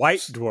 Oh,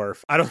 white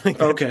dwarf. I don't think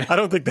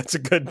that's a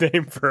good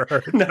name for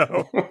her.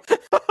 No.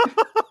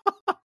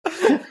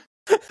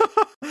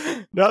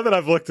 Now that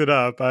I've looked it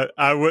up,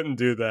 I wouldn't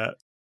do that,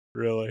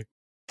 really.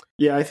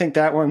 Yeah, I think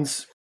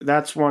that's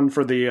one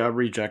for the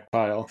reject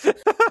pile.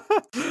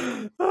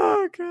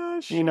 Oh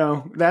gosh.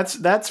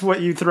 That's what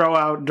you throw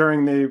out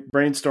during the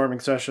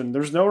brainstorming session.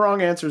 There's no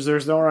wrong answers.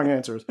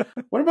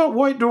 What about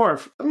white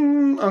dwarf?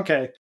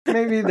 Okay,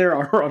 maybe there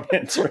are wrong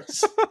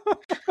answers.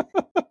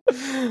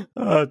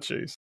 Oh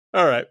jeez.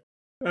 All right,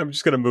 I'm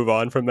just gonna move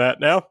on from that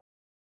now.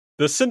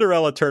 The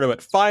Cinderella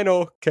tournament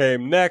final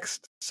came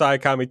next. Saya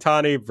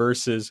Kamitani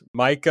versus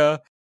Maika.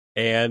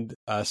 And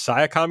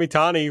Saya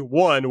Kamitani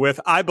won with,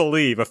 I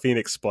believe, a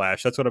Phoenix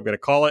Splash. That's what I'm going to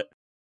call it.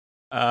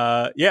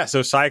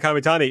 So Saya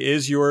Kamitani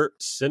is your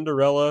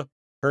Cinderella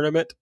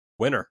tournament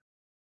winner.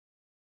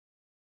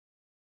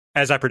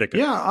 As I predicted.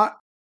 Yeah.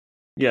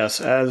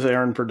 Yes, as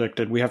Aaron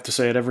predicted. We have to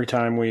say it every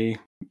time we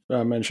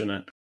mention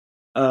it.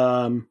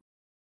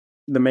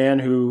 The man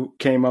who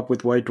came up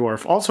with White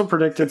Dwarf also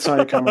predicted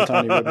Saya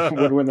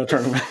Kamitani would win the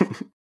tournament.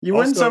 You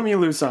win some, you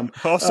lose some.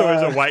 Also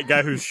is a white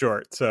guy who's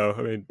short. So,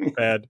 I mean,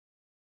 bad.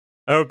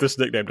 I hope this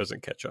nickname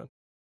doesn't catch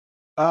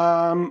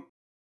on.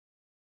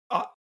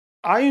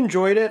 I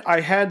enjoyed it.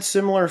 I had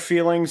similar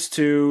feelings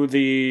to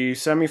the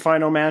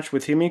semifinal match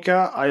with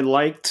Himika. I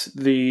liked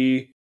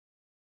the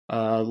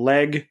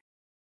leg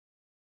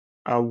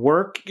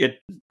work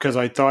because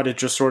I thought it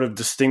just sort of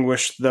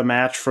distinguished the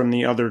match from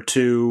the other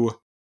two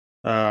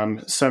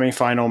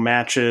semifinal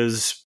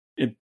matches.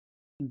 It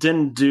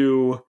didn't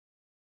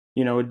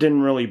it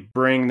didn't really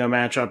bring the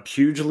match up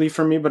hugely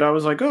for me, but I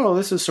was like, oh,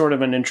 this is sort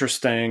of an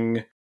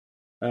interesting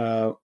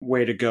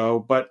way to go.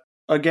 But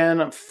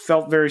again,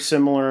 felt very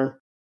similar.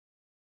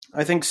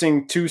 I think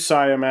seeing two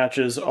Saya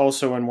matches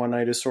also in one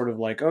night is sort of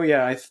like, oh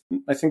yeah,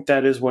 I think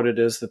that is what it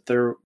is, that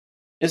there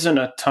isn't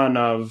a ton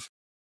of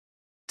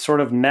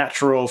sort of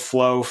natural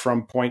flow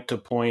from point to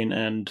point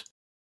and,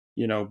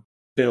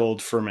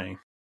 build for me.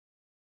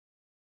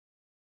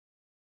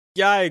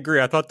 Yeah, I agree.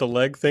 I thought the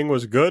leg thing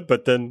was good,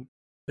 but then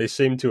they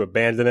seemed to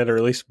abandon it, or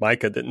at least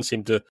Micah didn't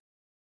seem to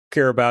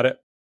care about it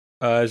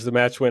as the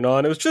match went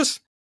on. It was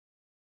just,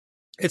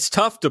 it's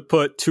tough to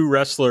put two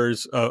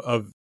wrestlers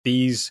of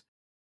these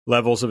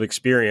levels of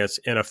experience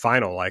in a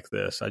final like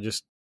this.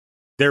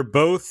 They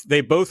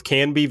both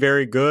can be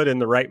very good in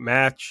the right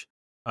match,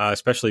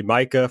 especially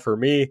Micah for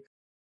me.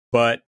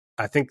 But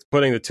I think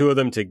putting the two of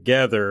them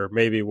together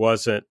maybe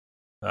wasn't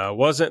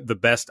the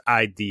best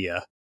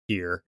idea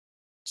here.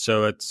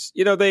 So it's,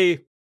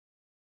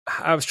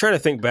 I was trying to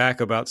think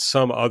back about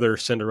some other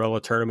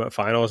Cinderella tournament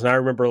finals, and I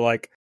remember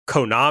like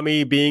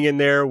Konami being in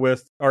there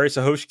with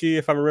Arisa Hoshiki,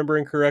 if I'm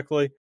remembering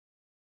correctly.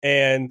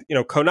 And,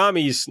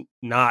 Konami's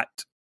not,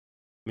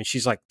 I mean,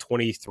 she's like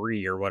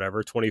 23 or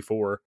whatever,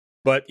 24.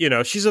 But,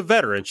 she's a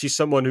veteran. She's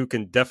someone who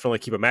can definitely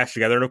keep a match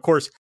together. And of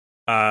course,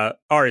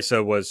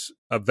 Arisa was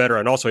a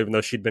veteran also, even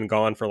though she'd been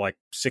gone for like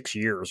 6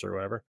 years or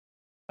whatever.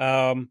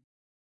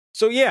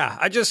 So yeah,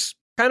 I just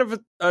kind of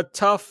a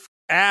tough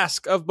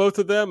ask of both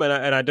of them.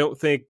 And I don't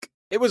think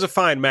it was a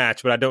fine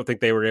match, but I don't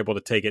think they were able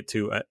to take it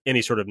to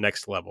any sort of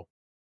next level.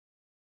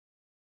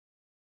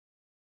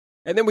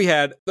 And then we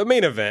had the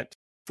main event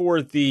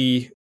for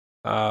the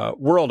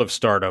World of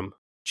Stardom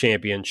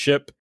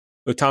Championship.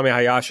 Utami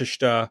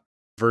Hayashishita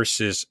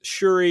versus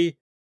Shuri,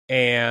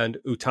 and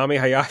Utami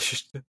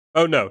Hayashishita.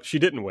 Oh no, she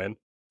didn't win.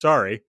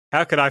 Sorry.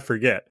 How could I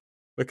forget?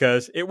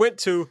 Because it went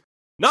to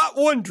not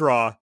one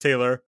draw,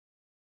 Taylor,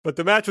 but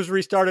the match was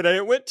restarted and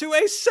it went to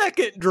a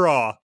second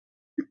draw.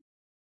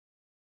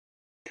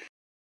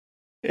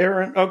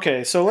 Aaron,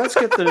 okay, so let's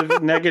get the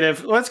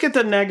negative. Let's get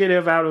the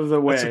negative out of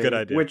the way. That's a good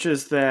idea. Which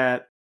is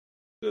that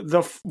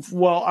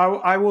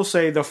I will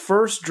say the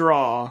first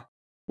draw,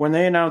 when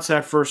they announced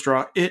that first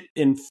draw, it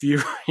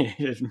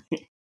infuriated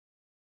me.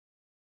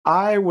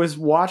 I was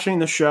watching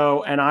the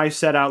show and I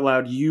said out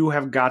loud, "You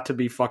have got to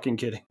be fucking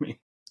kidding me."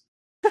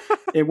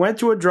 It went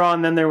to a draw,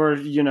 and then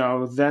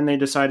then they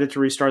decided to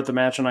restart the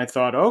match, and I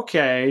thought,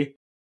 okay,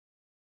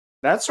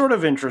 that's sort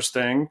of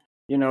interesting.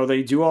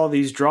 They do all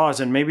these draws,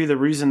 and maybe the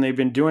reason they've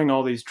been doing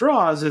all these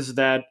draws is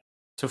that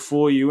to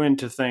fool you in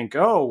to think,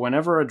 oh,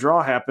 whenever a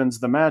draw happens,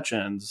 the match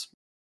ends.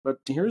 But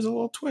here's a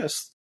little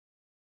twist.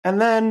 And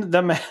then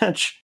the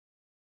match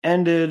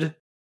ended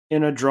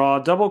in a draw,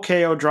 double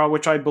KO draw,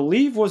 which I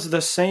believe was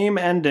the same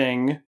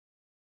ending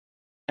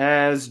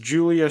as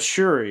Julia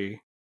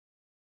Shuri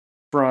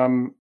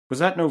from, was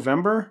that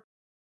November?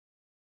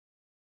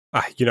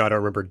 I don't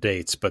remember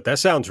dates, but that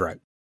sounds right.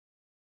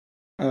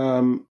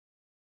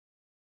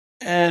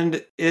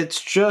 And it's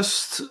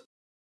just,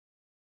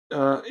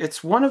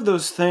 it's one of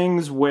those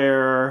things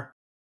where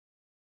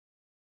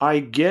I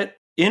get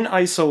in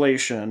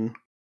isolation,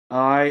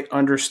 I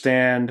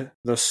understand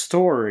the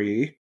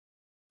story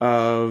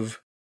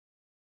of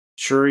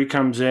Shuri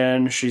comes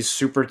in, she's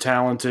super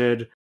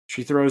talented,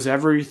 she throws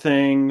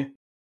everything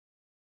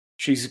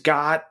she's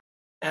got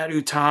at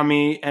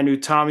Utami, and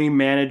Utami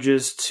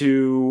manages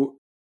to,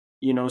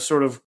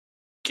 sort of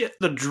get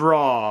the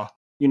draw,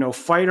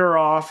 fight her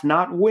off,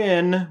 not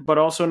win, but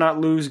also not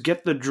lose,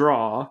 get the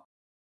draw.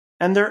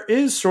 And there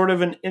is sort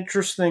of an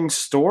interesting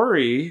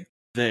story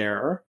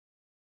there.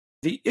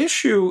 The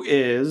issue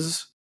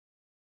is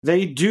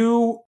they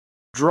do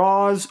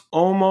draws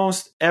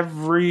almost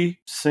every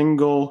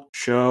single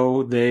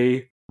show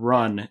they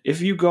run.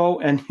 If you go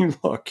and you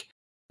look,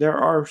 there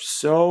are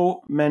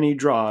so many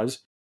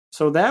draws.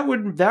 So that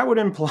would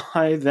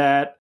imply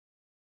that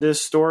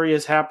this story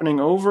is happening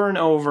over and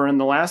over. And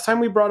the last time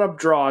we brought up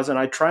draws, and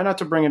I try not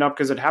to bring it up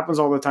because it happens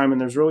all the time and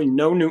there's really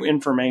no new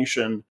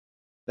information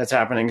that's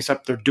happening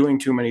except they're doing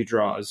too many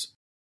draws.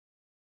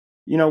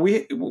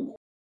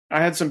 I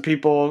had some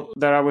people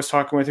that I was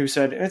talking with who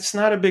said, it's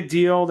not a big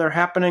deal. They're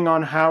happening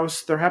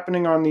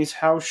on these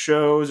house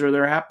shows, or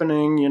they're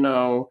happening,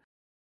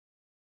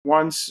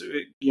 once,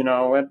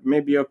 at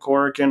maybe a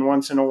Korakuen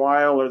once in a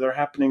while, or they're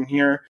happening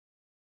here.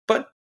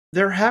 But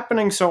they're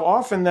happening so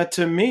often that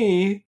to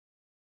me,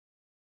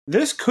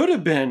 this could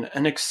have been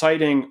an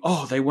exciting,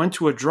 they went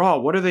to a draw.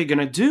 What are they going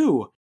to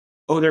do?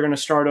 Oh, they're going to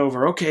start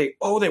over. Okay.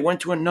 Oh, they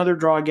went to another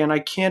draw again. I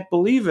can't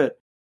believe it.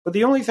 But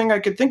the only thing I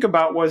could think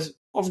about was,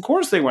 of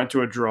course they went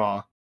to a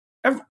draw.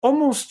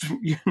 Almost,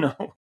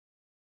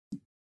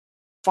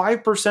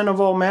 5%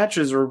 of all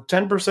matches or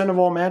 10% of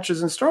all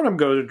matches in Stardom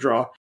go to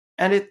draw.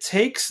 And it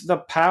takes the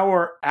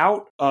power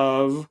out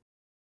of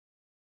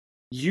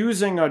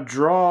using a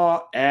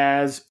draw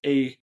as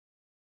a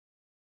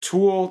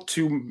tool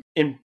to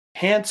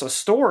enhance a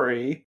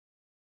story,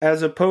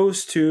 as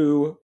opposed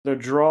to the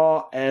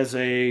draw as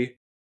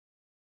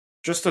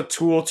just a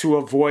tool to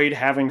avoid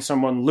having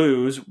someone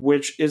lose,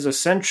 which is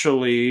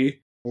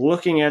essentially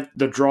looking at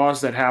the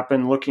draws that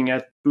happen, looking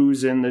at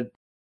who's in the,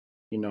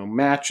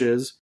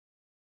 matches.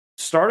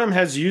 Stardom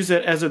has used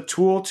it as a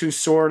tool to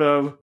sort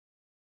of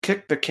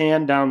kick the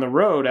can down the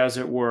road, as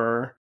it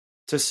were,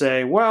 to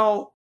say,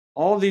 well,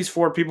 all of these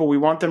 4 people, we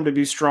want them to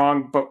be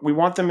strong, but we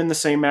want them in the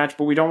same match,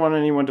 but we don't want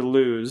anyone to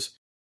lose.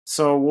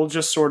 So we'll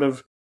just sort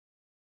of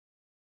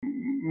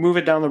move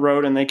it down the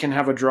road and they can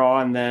have a draw,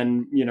 and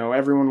then,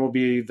 everyone will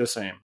be the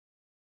same.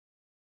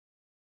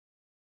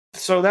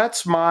 So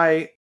that's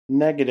my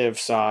negative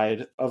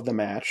side of the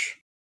match.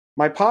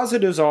 My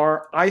positives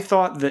are I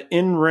thought the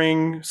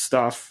in-ring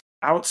stuff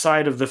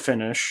outside of the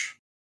finish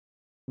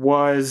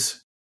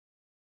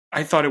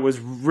I thought it was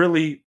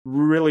really,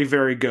 really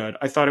very good.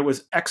 I thought it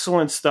was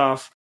excellent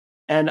stuff.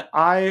 And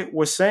I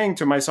was saying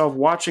to myself,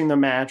 watching the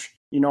match,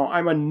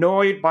 I'm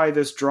annoyed by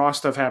this draw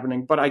stuff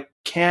happening, but I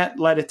can't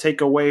let it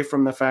take away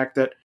from the fact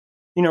that,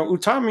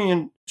 Utami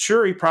and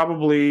Shuri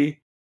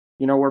probably,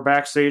 were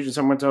backstage and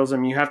someone tells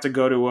them you have to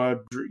go to a,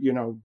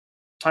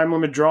 time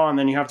limit draw and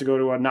then you have to go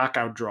to a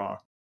knockout draw.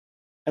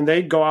 And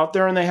they go out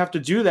there and they have to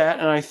do that.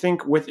 And I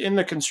think within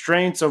the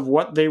constraints of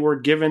what they were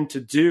given to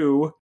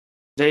do,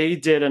 they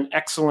did an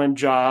excellent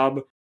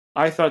job.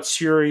 I thought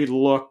Shuri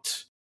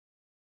looked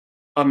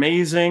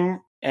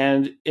amazing.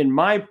 And in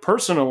my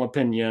personal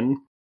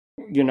opinion,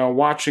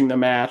 watching the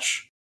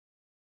match,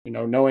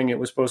 knowing it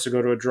was supposed to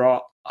go to a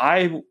draw,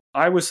 I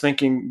was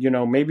thinking,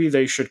 maybe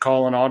they should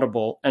call an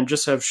audible and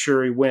just have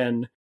Shuri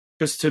win.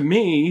 Because to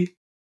me,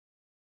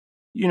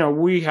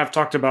 we have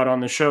talked about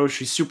on the show,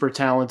 she's super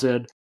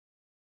talented.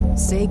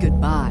 Say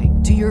goodbye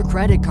to your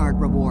credit card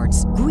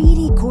rewards.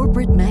 Greedy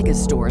corporate mega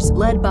stores,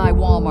 led by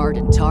Walmart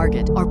and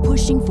Target, are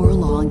pushing for a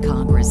law in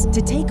Congress to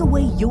take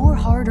away your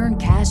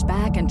hard-earned cash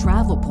back and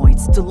travel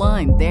points to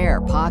line their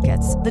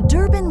pockets. The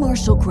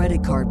Durbin-Marshall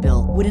credit card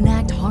bill would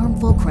enact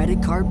harmful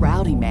credit card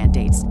routing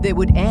mandates that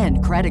would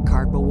end credit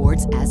card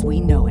rewards as we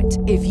know it.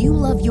 If you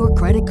love your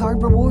credit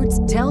card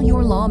rewards, tell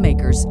your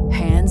lawmakers,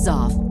 hands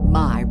off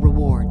my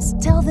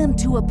rewards. Tell them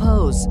to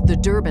oppose the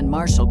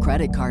Durbin-Marshall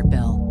credit card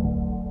bill.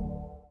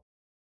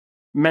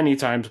 Many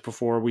times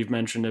before we've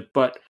mentioned it,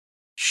 but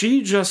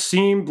she just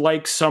seemed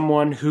like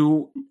someone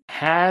who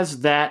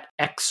has that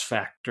X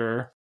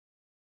factor.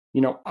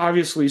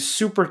 Obviously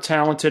super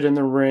talented in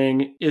the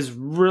ring, is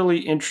really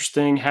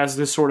interesting, has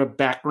this sort of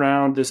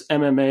background, this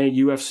MMA,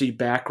 UFC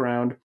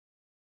background,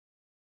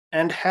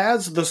 and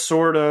has the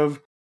sort of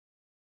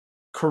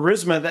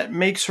charisma that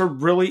makes her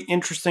really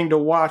interesting to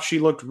watch. She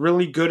looked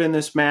really good in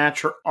this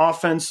match. Her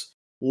offense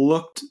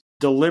looked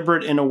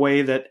deliberate in a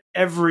way that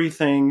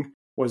everything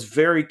was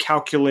very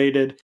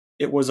calculated.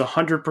 It was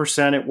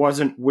 100%. It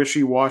wasn't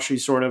wishy-washy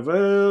sort of,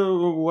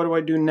 oh, what do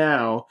I do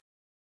now?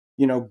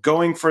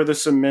 Going for the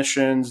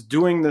submissions,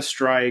 doing the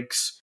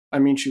strikes. I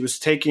mean, she was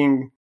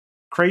taking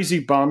crazy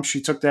bumps.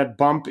 She took that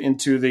bump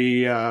into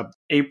the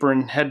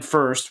apron head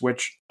first,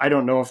 which I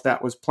don't know if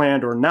that was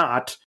planned or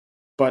not,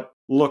 but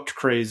looked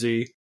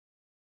crazy.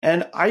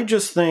 And I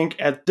just think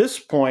at this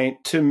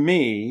point, to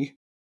me,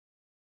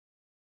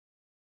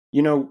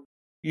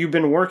 you've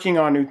been working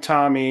on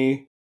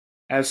Utami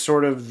as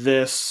sort of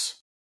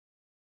this,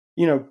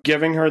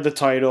 giving her the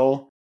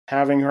title,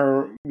 having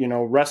her,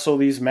 wrestle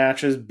these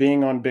matches,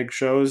 being on big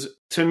shows.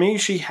 To me,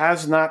 she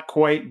has not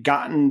quite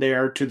gotten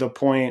there to the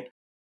point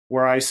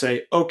where I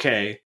say,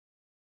 okay,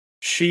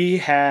 she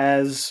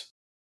has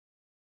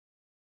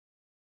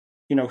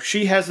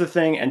the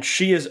thing and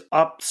she is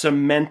up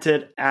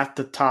cemented at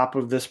the top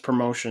of this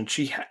promotion.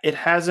 It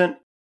hasn't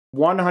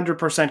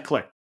 100%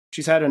 clicked.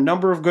 She's had a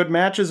number of good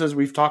matches, as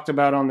we've talked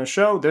about on the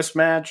show. This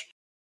match,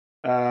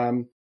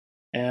 and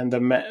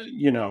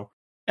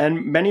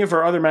many of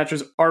her other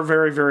matches are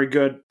very, very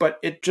good, but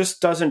it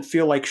just doesn't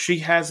feel like she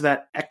has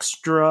that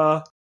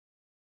extra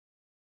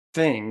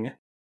thing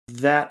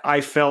that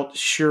I felt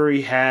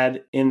Shuri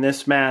had in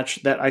this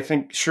match. That I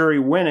think Shuri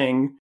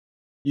winning,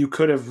 you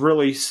could have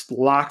really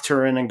locked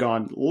her in and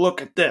gone,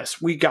 look at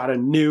this, we got a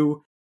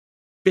new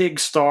big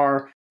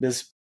star,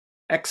 this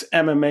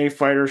ex-MMA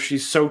fighter.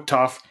 She's so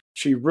tough.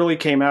 She really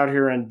came out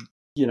here and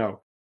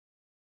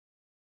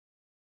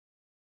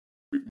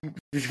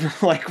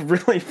like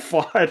really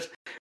fought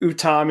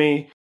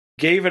Utami,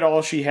 gave it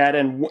all she had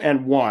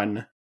and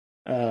won.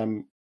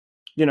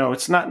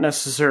 It's not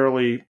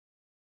necessarily,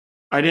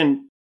 I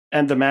didn't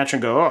end the match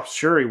and go, oh,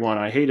 Shuri won,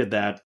 I hated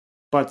that.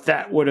 But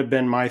that would have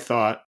been my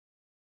thought.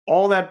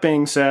 All that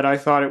being said, I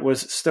thought it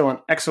was still an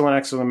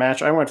excellent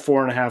match. I went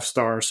 4.5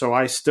 stars, so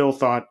I still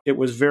thought it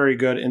was very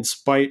good in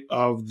spite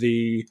of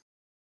the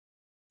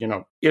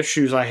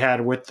issues I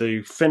had with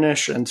the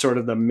finish and sort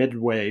of the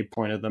midway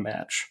point of the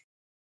match.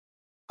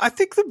 I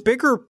think I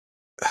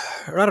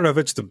don't know if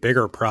it's the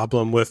bigger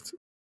problem with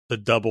the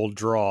double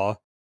draw,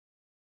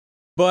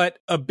 but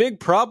a big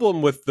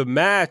problem with the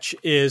match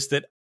is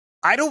that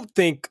I don't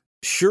think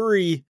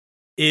Shuri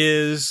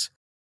is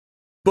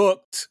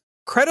booked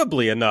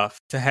credibly enough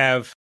to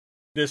have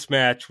this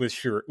match with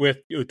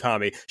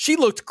Utami. She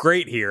looked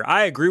great here.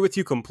 I agree with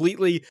you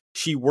completely.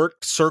 She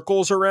worked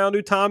circles around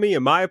Utami,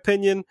 in my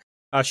opinion.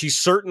 She's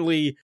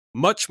certainly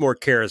much more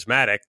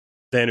charismatic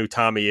than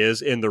Utami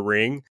is in the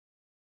ring.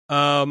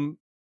 But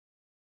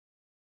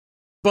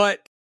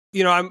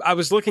I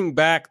was looking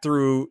back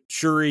through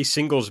Shuri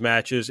singles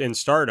matches in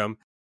Stardom,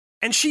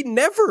 and she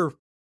never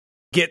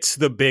gets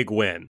the big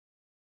win.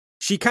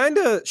 She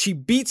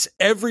beats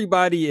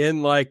everybody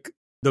in like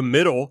the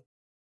middle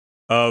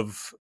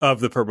of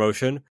the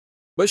promotion,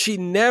 but she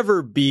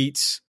never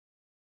beats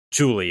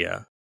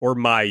Julia or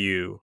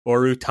Mayu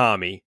or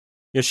Utami.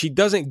 She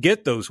doesn't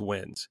get those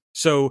wins.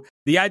 So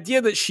the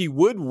idea that she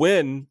would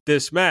win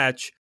this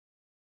match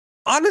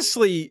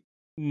honestly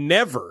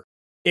never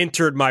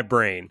entered my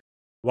brain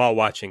while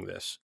watching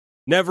this.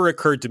 Never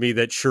occurred to me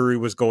that Shuri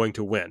was going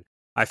to win.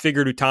 I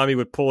figured Utami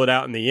would pull it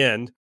out in the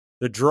end.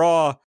 The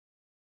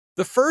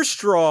first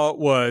draw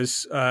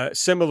was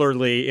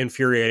similarly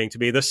infuriating to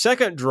me. The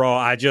second draw,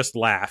 I just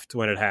laughed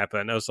when it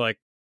happened. I was like,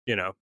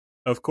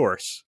 of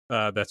course,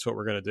 that's what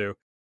we're going to do.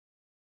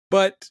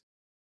 But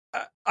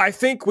I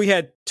think we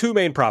had two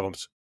main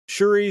problems.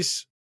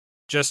 Shuri's,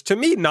 just to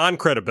me,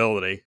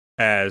 non-credibility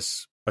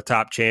as a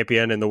top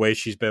champion and the way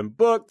she's been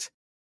booked,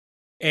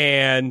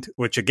 and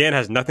which again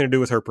has nothing to do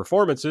with her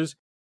performances.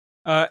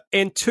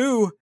 And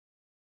two,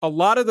 a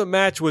lot of the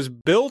match was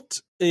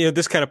built,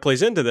 this kind of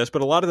plays into this,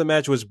 but a lot of the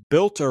match was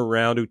built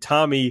around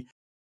Shuri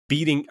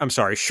beating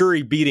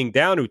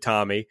down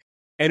Utami.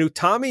 And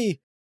Utami,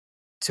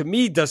 to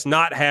me, does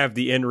not have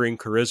the in-ring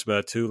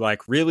charisma to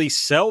like really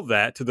sell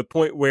that to the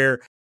point where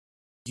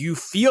you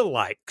feel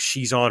like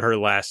she's on her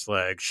last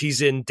leg.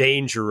 She's in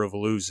danger of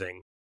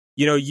losing.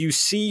 You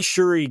see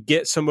Shuri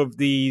get some of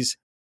these,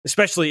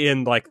 especially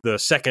in like the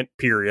second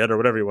period or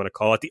whatever you want to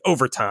call it, the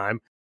overtime.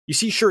 You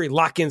see Shuri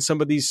lock in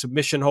some of these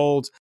submission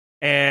holds,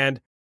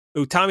 and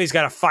Utami's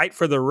got to fight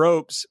for the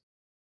ropes,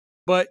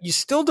 but you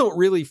still don't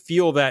really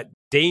feel that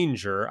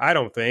danger, I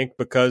don't think,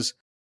 because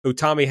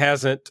Utami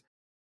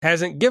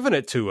hasn't given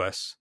it to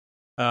us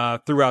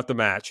throughout the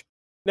match.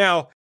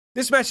 Now,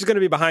 this match is going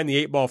to be behind the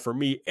 8 ball for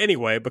me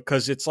anyway,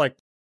 because it's like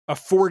a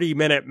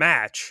 40-minute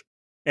match,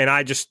 and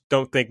I just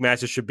don't think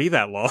matches should be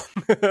that long.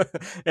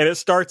 And it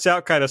starts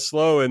out kind of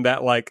slow in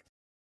that like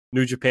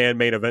New Japan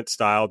main event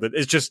style that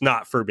is just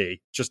not for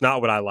me, just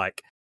not what I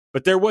like.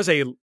 But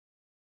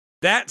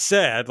that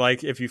said,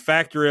 like if you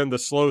factor in the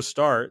slow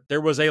start,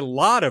 there was a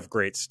lot of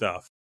great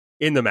stuff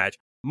in the match,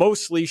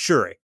 mostly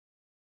Shuri.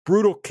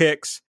 Brutal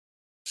kicks,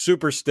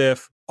 super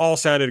stiff, all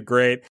sounded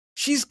great.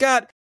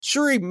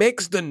 Shuri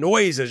makes the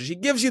noises. She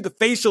gives you the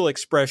facial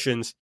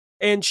expressions,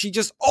 and she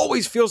just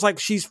always feels like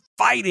she's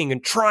fighting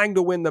and trying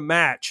to win the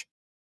match.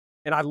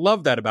 And I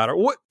love that about her.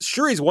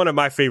 Shuri's one of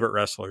my favorite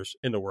wrestlers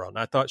in the world, and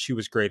I thought she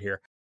was great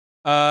here.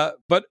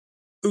 But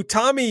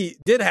Utami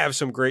did have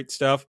some great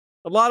stuff.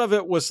 A lot of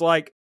it was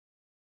like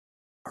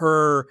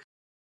her,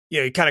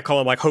 you kind of call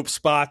them like hope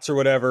spots or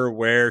whatever,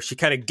 where she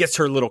kind of gets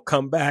her little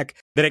comeback.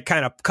 Then it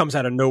kind of comes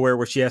out of nowhere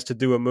where she has to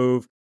do a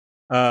move.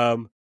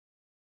 That,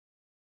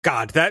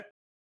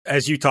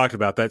 as you talked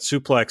about, that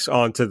suplex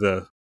onto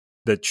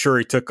that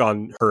Shuri took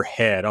on her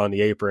head on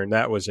the apron,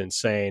 that was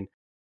insane.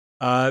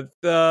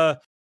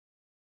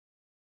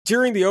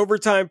 During the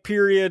overtime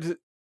period,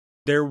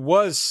 there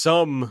was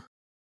some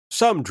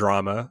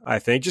drama, I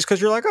think, just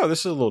because you're like, oh, this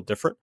is a little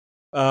different.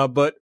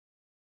 But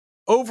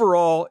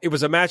overall, it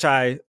was a match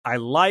I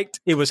liked.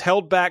 It was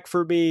held back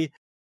for me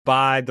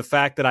by the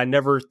fact that I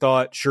never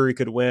thought Shuri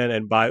could win,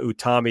 and by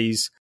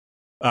Utami's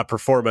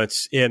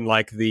performance in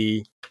like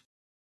the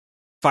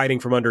fighting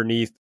from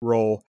underneath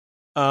role.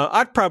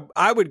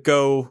 I would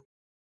go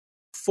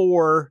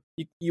 4.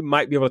 You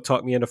might be able to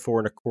talk me into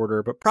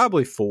 4.25, but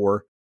probably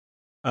 4.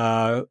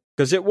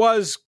 Because it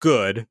was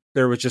good.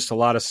 There was just a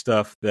lot of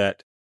stuff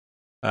that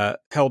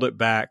held it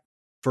back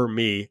for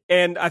me.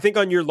 And I think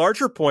on your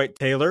larger point,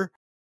 Taylor,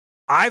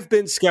 I've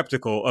been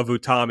skeptical of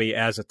Utami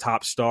as a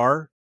top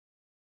star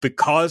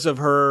because of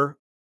her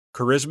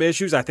charisma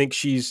issues.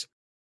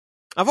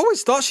 I've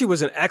always thought she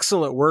was an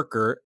excellent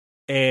worker,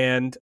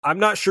 and I'm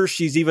not sure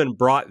she's even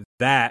brought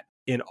that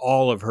in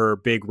all of her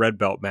big red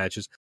belt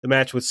matches. The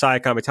match with Saya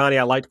Kamitani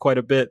I liked quite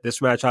a bit.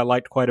 This match I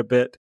liked quite a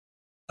bit.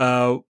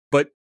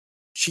 But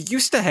she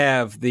used to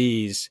have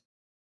these.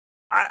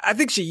 I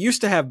think she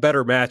used to have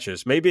better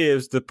matches. Maybe it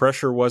was the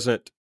pressure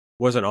wasn't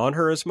on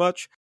her as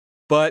much.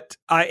 But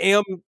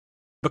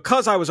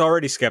because I was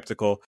already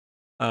skeptical,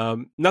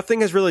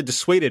 nothing has really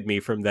dissuaded me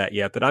from that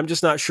yet. That I'm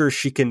just not sure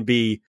she can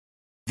be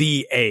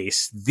the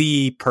ace,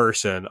 the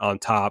person on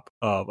top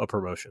of a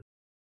promotion.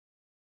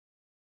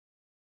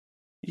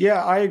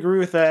 Yeah, I agree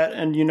with that.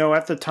 And,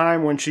 at the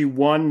time when she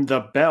won the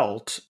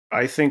belt,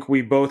 I think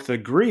we both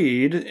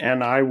agreed,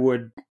 and I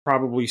would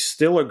probably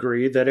still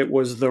agree, that it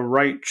was the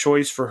right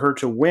choice for her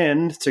to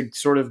win, to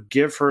sort of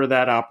give her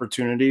that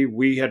opportunity.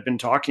 We had been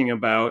talking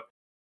about,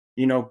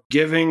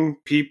 giving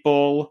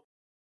people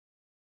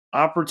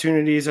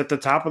opportunities at the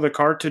top of the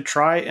card to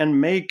try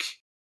and make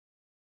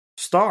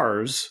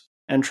stars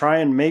and try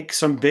and make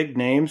some big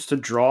names to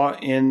draw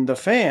in the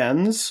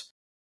fans.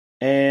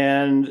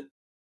 And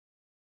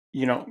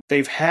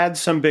they've had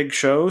some big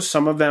shows.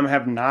 Some of them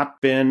have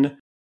not been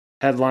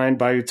headlined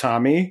by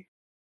Utami,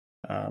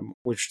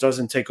 which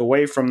doesn't take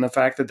away from the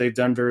fact that they've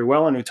done very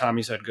well and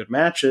Utami's had good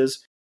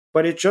matches.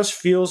 But it just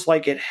feels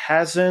like it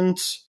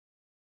hasn't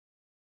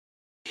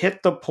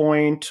hit the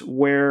point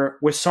where,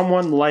 with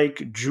someone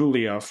like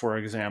Julia, for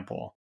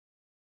example,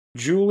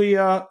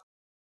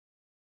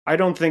 I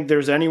don't think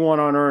there's anyone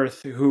on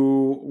earth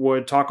who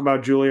would talk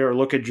about Julia or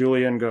look at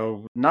Julia and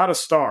go, not a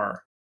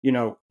star,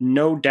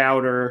 no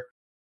doubter,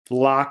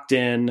 locked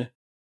in,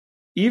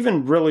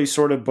 even really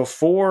sort of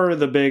before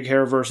the big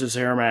hair versus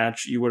hair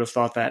match, you would have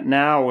thought that.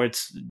 Now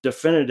it's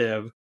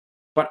definitive.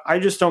 But I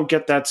just don't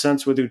get that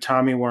sense with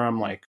Utami where I'm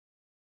like,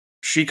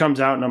 she comes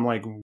out and I'm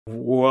like,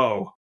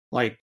 whoa,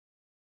 like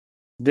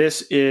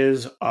this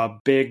is a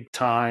big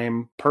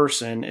time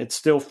person. It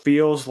still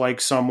feels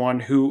like someone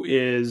who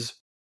is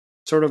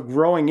sort of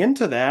growing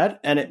into that,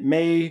 and it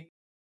may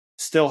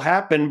still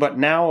happen. But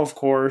now, of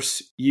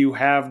course, you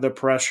have the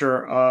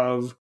pressure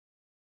of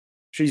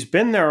she's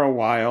been there a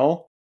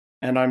while,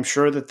 and I'm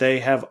sure that they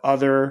have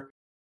other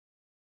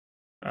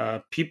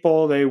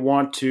people they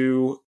want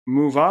to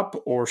move up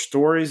or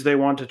stories they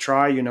want to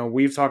try. You know,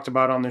 we've talked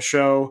about on the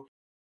show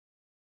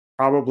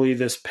probably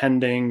this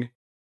pending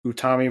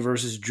Utami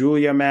versus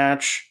Julia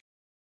match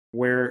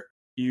where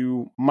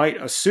you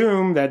might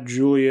assume that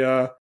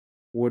Julia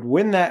would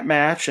win that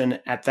match,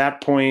 and at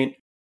that point,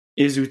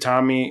 is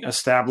Utami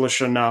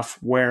established enough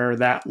where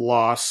that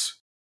loss,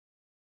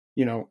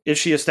 you know, is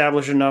she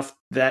established enough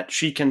that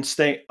she can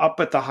stay up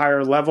at the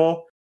higher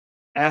level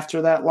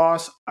after that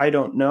loss? I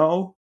don't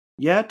know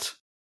yet.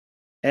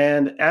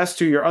 And as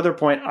to your other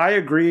point, I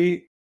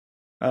agree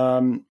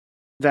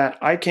that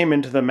I came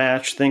into the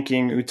match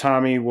thinking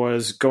Utami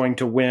was going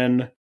to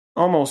win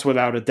almost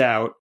without a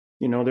doubt.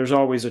 You know, there's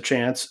always a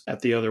chance at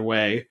the other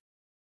way.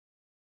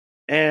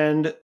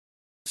 And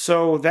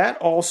so that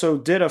also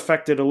did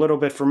affect it a little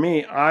bit for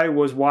me. I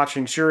was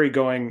watching Shuri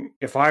going,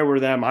 if I were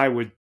them, I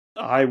would,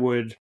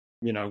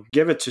 you know,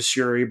 give it to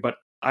Shuri, but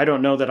I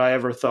don't know that I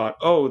ever thought,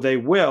 oh, they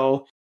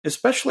will.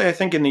 Especially, I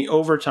think, in the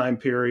overtime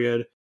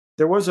period,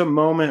 there was a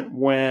moment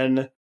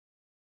when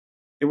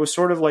it was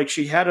sort of like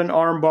she had an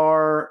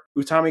armbar,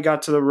 Utami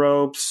got to the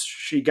ropes,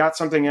 she got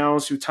something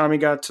else, Utami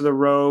got to the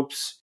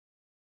ropes,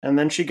 and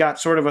then she got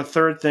sort of a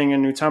third thing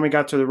and Utami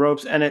got to the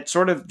ropes, and it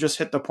sort of just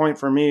hit the point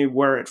for me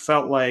where it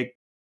felt like,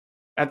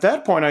 at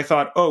that point I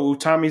thought, oh,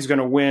 Utami's going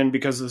to win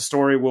because the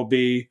story will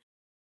be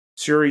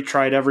Shuri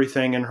tried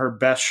everything and her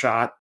best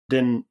shot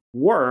didn't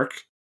work.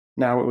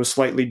 Now it was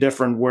slightly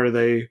different where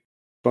they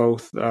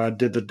both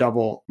did the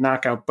double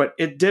knockout, but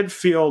it did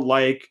feel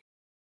like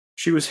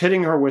she was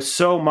hitting her with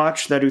so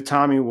much that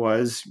Utami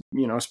was,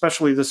 you know,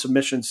 especially the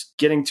submissions,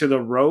 getting to the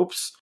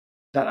ropes,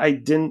 that I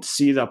didn't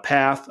see the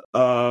path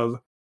of,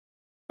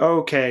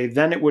 okay,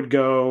 then it would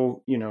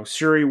go, you know,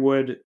 Shuri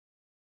would,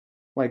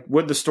 like,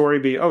 would the story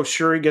be, oh,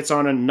 Shuri gets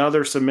on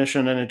another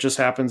submission and it just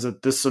happens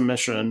that this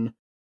submission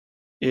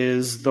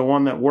is the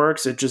one that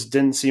works. It just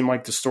didn't seem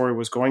like the story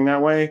was going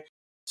that way.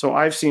 So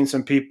I've seen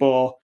some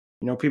people,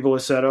 you know, people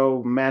have said,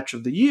 oh, match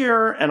of the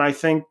year. And I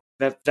think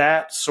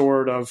that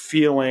sort of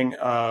feeling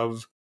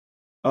of,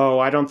 oh,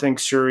 I don't think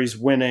Shuri's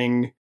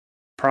winning,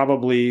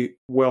 probably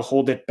will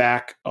hold it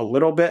back a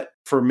little bit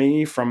for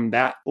me from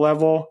that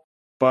level,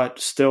 but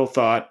still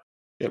thought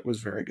it was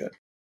very good.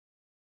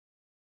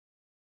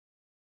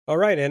 All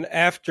right. And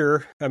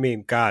after, I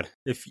mean, God,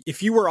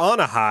 if you were on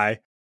a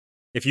high,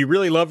 if you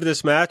really loved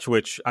this match,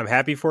 which I'm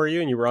happy for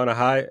you, and you were on a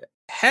high,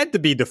 had to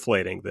be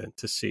deflating then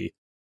to see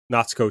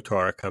Natsuko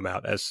Tora come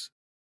out as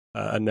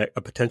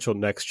a potential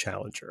next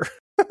challenger.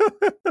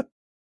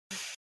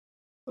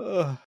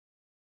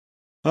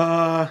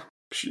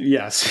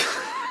 Yes.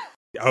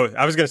 Oh,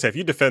 I was going to say, if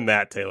you defend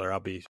that, Taylor, I'll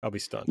be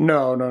stunned.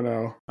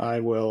 No. I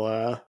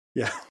will.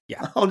 Yeah.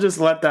 I'll just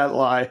let that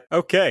lie.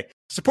 Okay.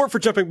 Support for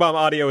Jumping Bomb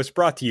Audio is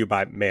brought to you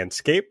by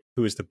Manscaped,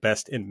 who is the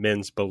best in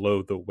men's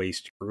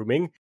below-the-waist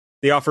grooming.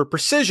 They offer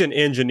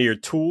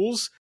precision-engineered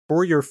tools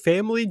for your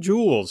family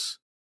jewels.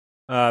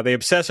 They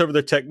obsess over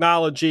their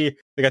technology.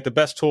 They got the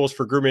best tools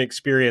for grooming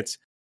experience.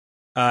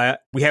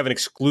 We have an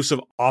exclusive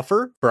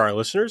offer for our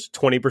listeners,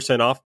 20%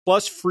 off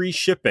plus free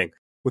shipping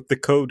with the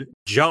code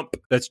JUMP.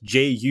 That's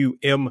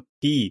JUMP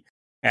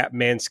at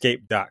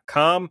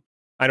manscaped.com.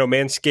 I know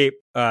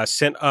Manscaped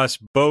sent us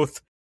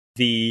both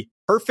the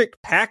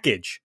Perfect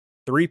Package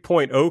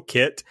 3.0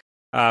 kit,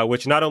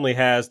 which not only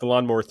has the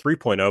Lawnmower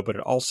 3.0, but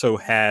it also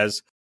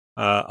has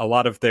a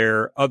lot of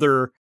their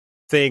other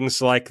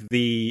things like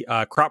the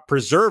Crop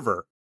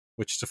Preserver,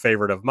 which is a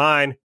favorite of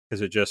mine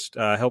because it just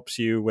helps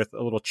you with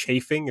a little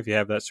chafing if you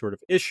have that sort of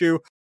issue,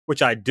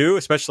 which I do,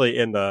 especially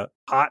in the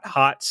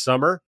hot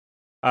summer.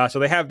 So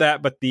they have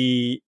that, but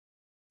the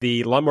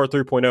Lawnmower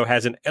 3.0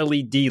 has an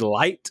LED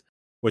light,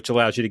 which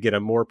allows you to get a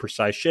more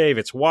precise shave.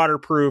 It's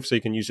waterproof, so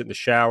you can use it in the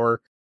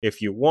shower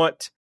if you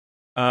want.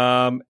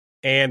 And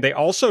they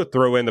also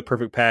throw in the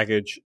Perfect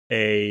Package,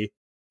 a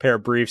pair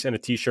of briefs and a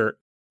t-shirt.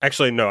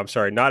 Actually, no, I'm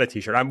sorry, not a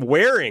t-shirt. I'm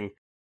wearing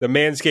the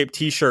Manscaped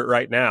t-shirt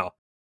right now.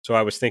 So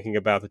I was thinking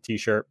about the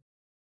t-shirt.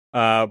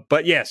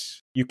 But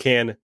yes, you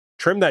can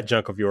trim that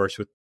junk of yours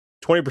with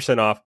 20%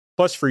 off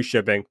plus free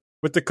shipping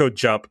with the code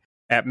JUMP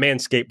at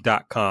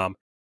manscaped.com,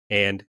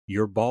 and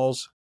your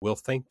balls will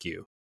thank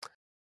you.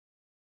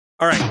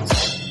 All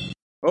right.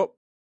 Oh,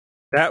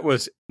 that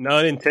was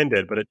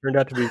unintended, but it turned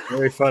out to be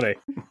very funny.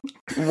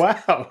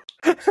 Wow.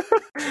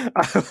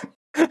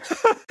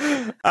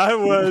 I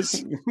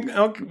was...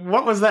 Okay,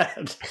 what was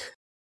that?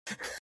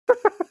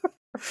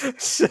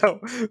 So,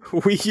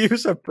 we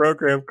use a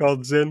program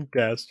called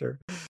Zencaster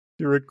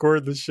to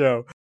record the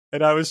show.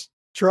 And I was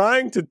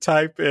trying to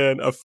type in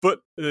a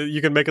foot.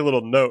 You can make a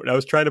little note. I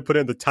was trying to put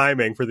in the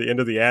timing for the end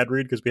of the ad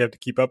read because we have to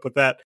keep up with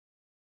that.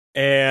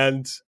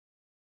 And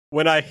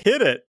when I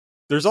hit it,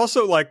 there's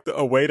also like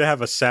a way to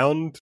have a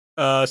sound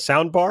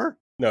bar.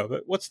 No,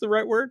 but what's the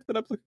right word that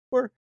I'm looking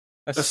for?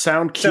 A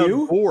sound cue?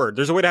 Sound board.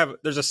 There's a way to have.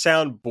 There's a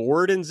sound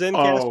board in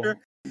Zencastr. Oh,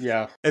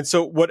 yeah. And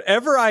so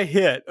whatever I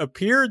hit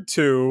appeared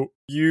to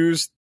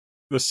use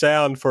the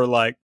sound for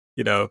like,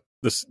 you know,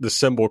 the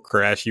cymbal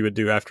crash you would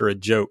do after a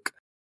joke.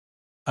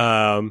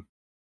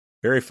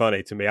 Very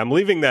funny to me. I'm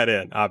leaving that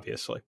in,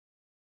 obviously.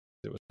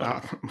 It was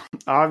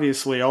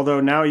obviously,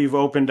 although now you've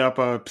opened up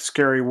a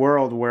scary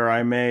world where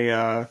I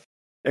may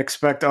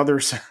expect other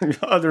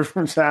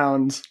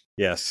sounds.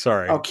 Yes,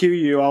 sorry. I'll cue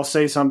you. I'll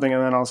say something,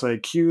 and then I'll say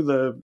cue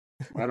the.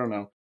 I don't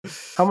know.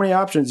 How many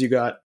options you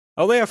got?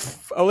 I only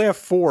have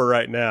 4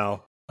 right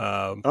now.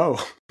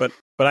 But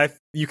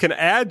you can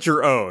add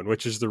your own,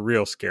 which is the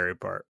real scary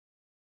part.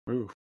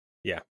 Ooh.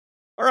 Yeah.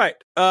 All right.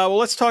 Well,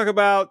 let's talk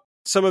about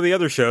some of the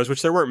other shows,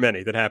 which there weren't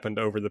many that happened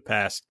over the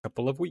past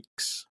couple of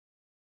weeks.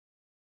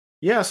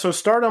 Yeah, so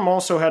Stardom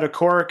also had a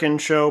Korakuen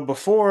show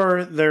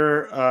before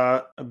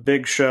their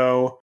big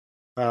show.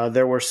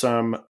 There were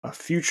some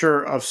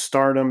Future of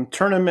Stardom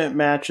tournament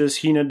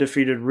matches. Hina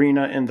defeated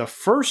Rina in the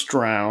first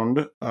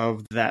round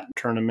of that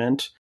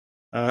tournament.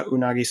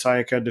 Unagi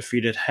Sayaka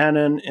defeated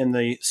Hanan in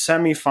the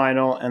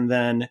semifinal, and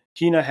then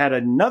Hina had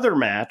another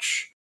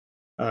match.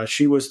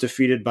 She was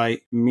defeated by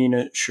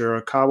Mina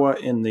Shirakawa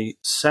in the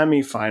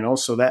semifinal,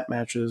 so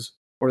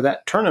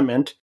that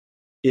tournament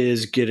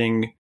is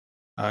getting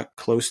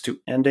close to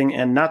ending.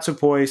 And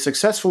Natsupoi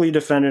successfully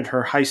defended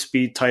her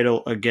high-speed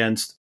title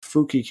against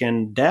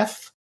Fukiken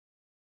Death.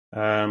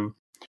 There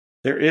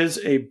is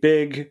a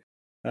big,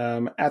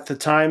 at the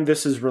time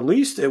this is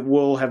released, it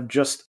will have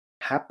just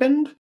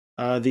happened.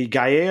 The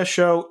Gaea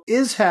show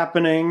is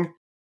happening,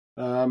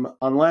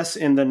 unless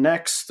in the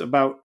next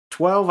about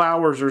 12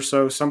 hours or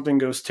so something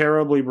goes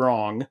terribly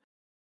wrong.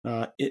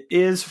 It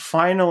is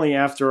finally,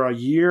 after a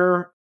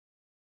year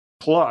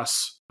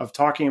plus of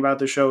talking about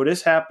the show, it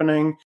is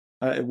happening.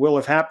 It will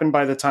have happened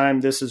by the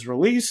time this is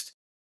released.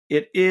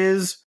 It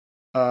is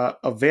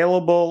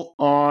available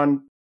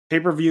on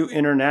pay-per-view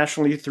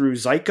internationally through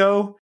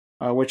Zyko,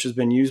 which has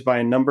been used by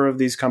a number of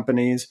these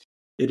companies.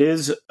 It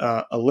is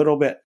a little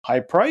bit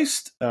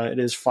high-priced. It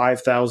is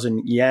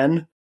 5,000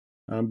 yen,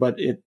 but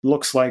it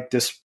looks like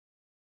this,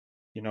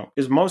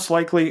 is most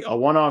likely a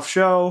one-off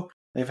show.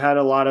 They've had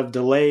a lot of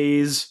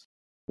delays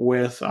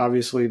with,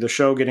 obviously, the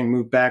show getting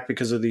moved back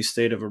because of these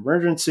state of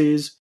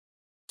emergencies.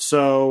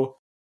 So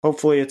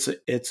hopefully it's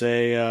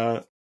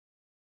a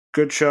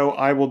good show.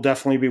 I will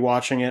definitely be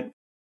watching it.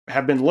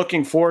 Have been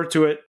looking forward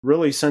to it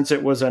really since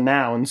it was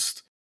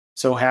announced.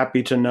 So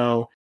happy to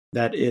know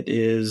that it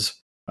is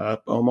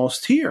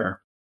almost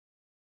here.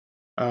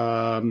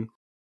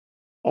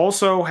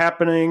 Also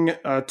happening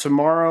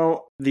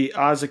tomorrow, the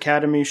Oz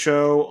Academy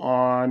show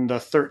on the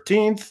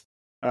 13th.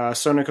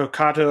 Sonoko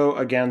Kato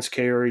against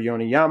Kaori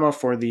Yoneyama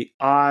for the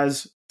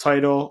Oz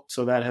title.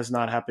 So that has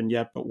not happened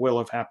yet, but will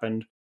have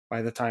happened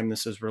by the time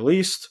this is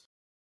released.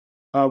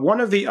 One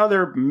of the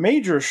other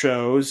major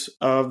shows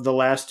of the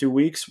last 2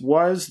 weeks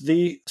was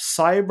the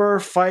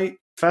CyberFight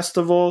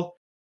Festival,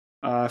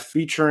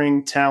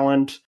 featuring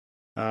talent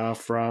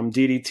from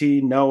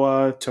DDT,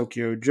 Noah,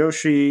 Tokyo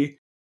Joshi.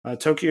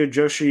 Tokyo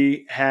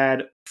Joshi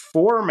had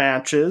 4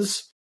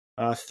 matches,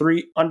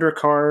 3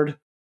 undercard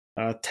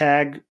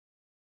tag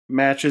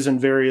matches in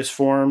various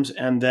forms,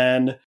 and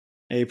then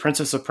a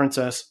Princess of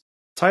Princess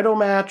title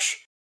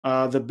match.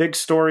 The big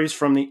stories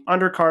from the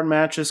undercard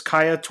matches: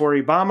 Kaya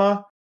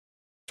Toribami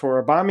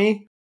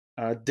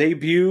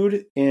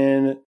debuted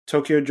in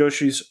Tokyo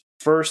Joshi's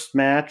first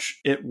match.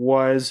 It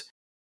was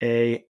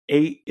a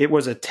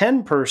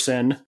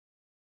 10-person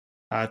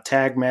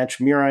tag match.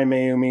 Mirai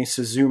Mayumi,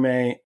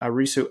 Suzume,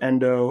 Arisu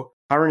Endo,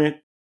 Haruna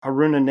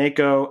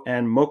Neko,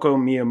 and Moko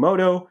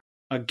Miyamoto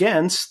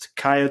against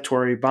Kaya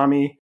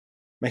Toribami,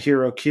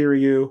 Mahiro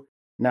Kiryu,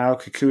 Nao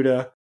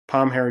Kikuta,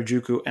 Pam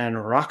Harajuku, and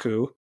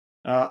Raku.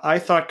 I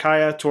thought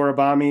Kaya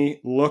Toribami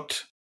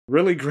looked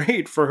really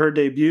great for her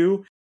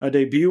debut. A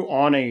debut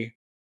on a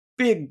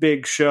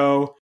big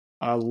show.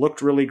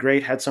 Looked really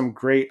great. Had some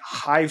great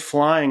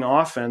high-flying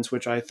offense,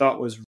 which I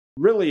thought was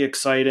really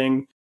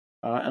exciting.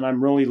 And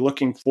I'm really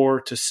looking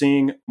forward to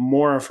seeing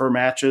more of her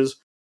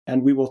matches.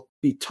 And we will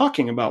be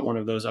talking about one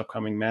of those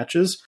upcoming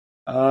matches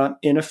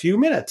in a few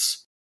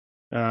minutes.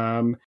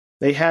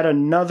 They had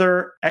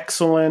another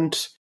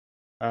excellent...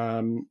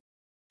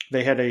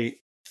 they had a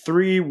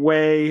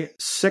 3-way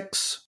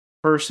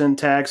 6-person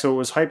tag, so it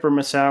was Hyper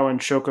Masao and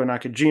Shoko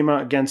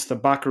Nakajima against the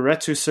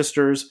Bakuretsu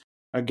sisters,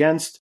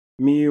 against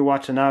Miyu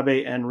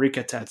Watanabe and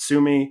Rika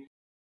Tatsumi.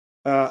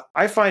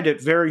 I find it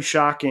very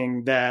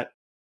shocking that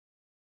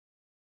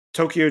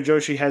Tokyo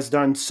Joshi has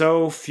done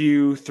so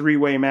few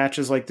 3-way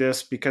matches like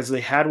this, because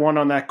they had one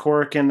on that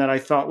Korakuen that I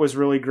thought was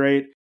really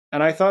great,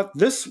 and I thought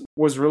this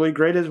was really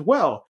great as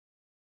well.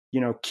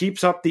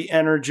 Keeps up the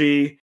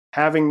energy.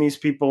 Having these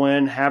people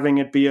in, having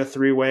it be a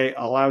 3-way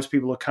allows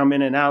people to come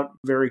in and out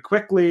very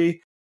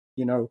quickly.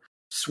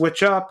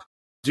 switch up,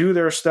 do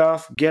their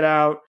stuff, get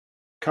out,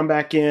 come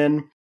back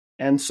in.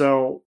 And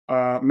so,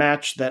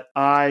 match that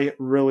I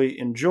really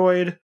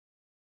enjoyed.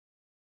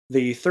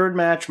 The third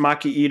match,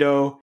 Maki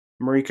Ito,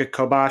 Marika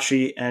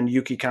Kobashi, and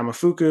Yuki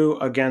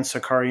Kamifuku against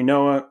Hikari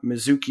Noa,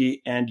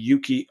 Mizuki, and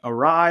Yuki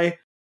Arai.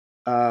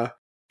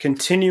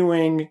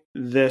 Continuing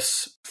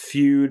this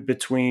feud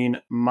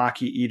between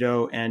Maki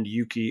Ito and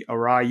Yuki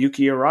Arai.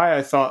 Yuki Arai,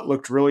 I thought,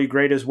 looked really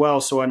great as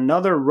well. So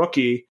another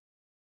rookie.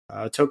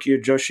 Tokyo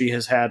Joshi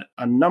has had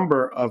a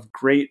number of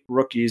great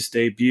rookies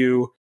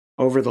debut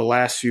over the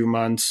last few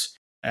months,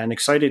 and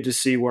excited to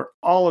see where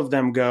all of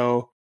them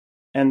go.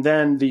 And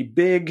then the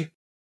big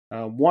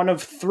one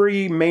of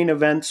three main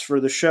events for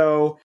the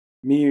show,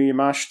 Miyu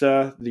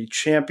Yamashita, the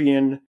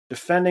champion,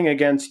 defending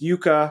against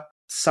Yuka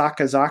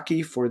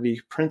Sakazaki for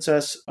the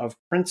Princess of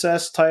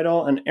Princess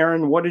title. And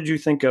Aaron, what did you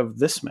think of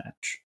this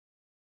match?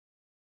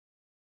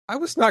 I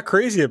was not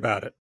crazy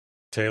about it,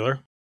 Taylor.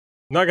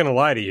 I'm not going to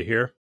lie to you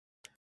here.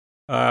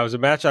 It was a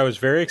match I was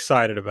very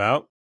excited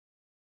about.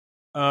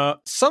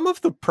 Some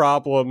of the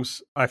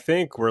problems, I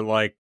think, were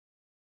like,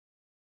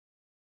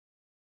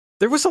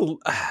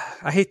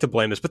 I hate to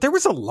blame this, but there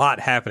was a lot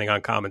happening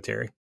on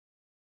commentary.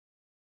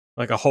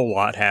 Like a whole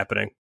lot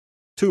happening.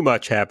 Too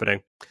much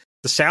happening.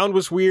 The sound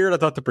was weird. I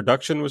thought the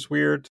production was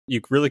weird. You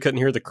really couldn't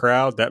hear the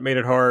crowd. That made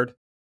it hard.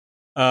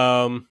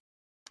 I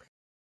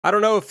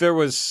don't know if there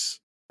was...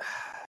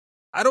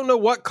 I don't know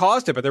what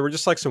caused it, but there were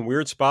just like some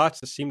weird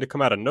spots that seemed to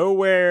come out of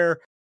nowhere.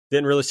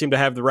 Didn't really seem to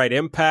have the right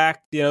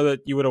impact,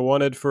 that you would have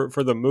wanted for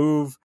the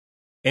move.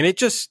 And it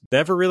just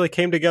never really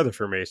came together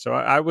for me. So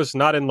I was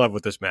not in love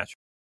with this match.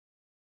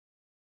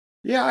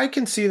 Yeah, I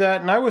can see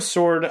that. And I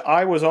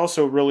was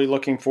also really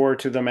looking forward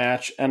to the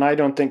match. And I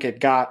don't think it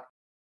got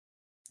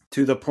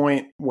to the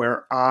point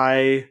where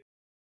I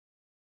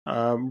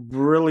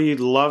really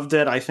loved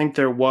it. I think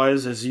there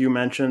was, as you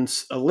mentioned,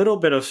 a little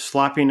bit of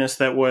sloppiness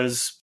that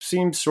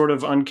seemed sort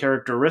of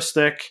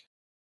uncharacteristic.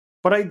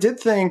 But I did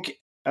think,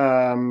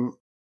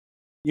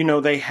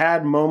 they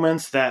had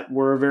moments that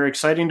were very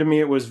exciting to me.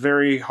 It was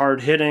very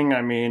hard hitting.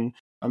 I mean,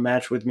 a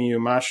match with Miyu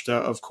Mashita,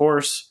 of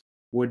course,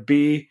 would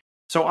be.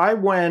 So I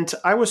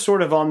was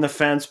sort of on the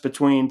fence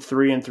between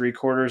 3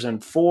 3/4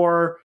 and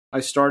 4. I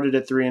started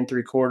at 3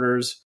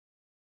 3/4.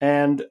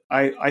 And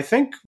I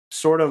think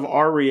sort of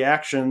our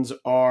reactions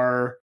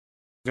are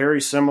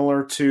very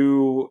similar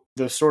to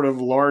the sort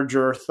of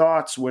larger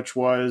thoughts, which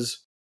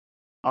was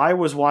I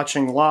was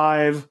watching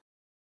live,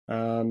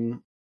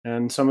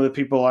 and some of the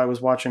people I was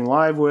watching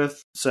live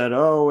with said,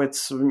 "Oh,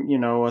 it's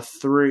a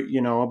 3,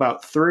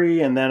 about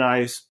 3," and then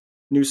I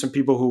knew some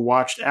people who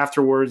watched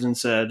afterwards and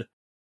said,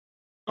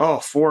 "Oh,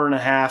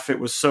 4.5. It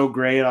was so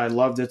great. I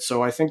loved it."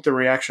 So I think the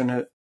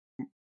reaction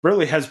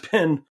really has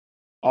been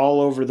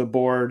all over the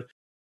board.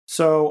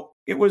 So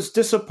it was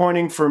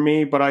disappointing for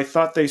me, but I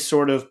thought they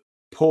sort of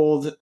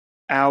pulled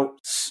out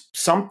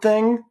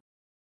something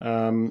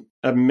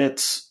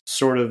amidst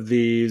sort of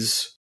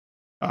these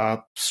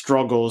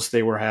struggles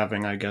they were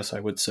having, I guess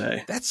I would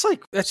say. That's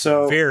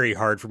very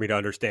hard for me to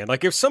understand.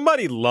 Like if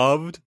somebody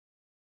loved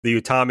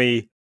the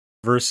Utami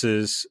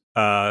versus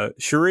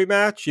Shuri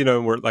match,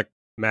 we're like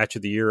match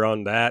of the year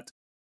on that.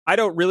 I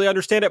don't really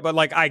understand it, but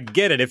like I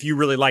get it if you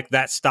really like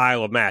that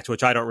style of match,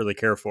 which I don't really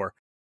care for.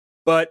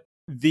 But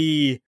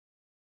the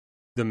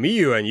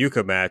Miyu and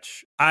Yuka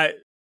match,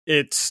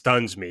 it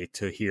stuns me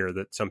to hear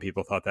that some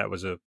people thought that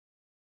was a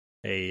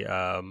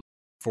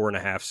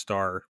 4.5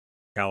 star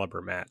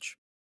caliber match.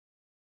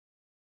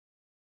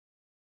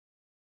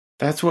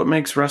 That's what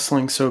makes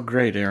wrestling so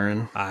great,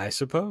 Aaron. I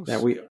suppose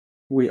that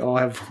we all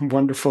have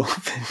wonderful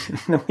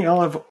opinions. We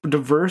all have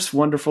diverse,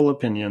 wonderful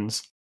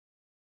opinions.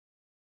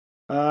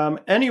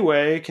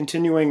 Anyway,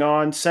 continuing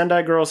on,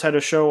 Sendai Girls had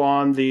a show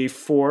on the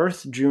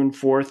 4th, June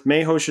 4th.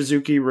 Meiho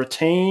Shizuki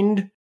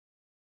retained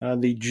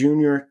the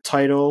junior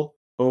title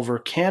over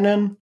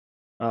Kanon.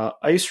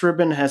 Ice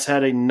Ribbon has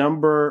had a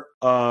number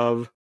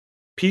of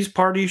Peace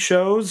Party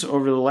shows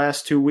over the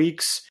last 2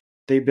 weeks.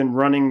 They've been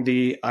running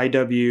the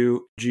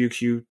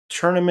IWGQ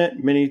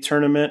tournament, mini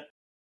tournament,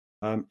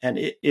 and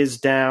it is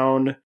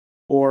down,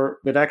 or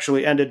it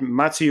actually ended.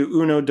 Matsuyu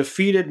Uno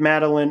defeated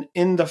Madeline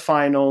in the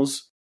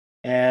finals.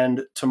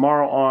 And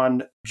tomorrow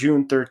on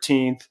June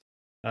 13th,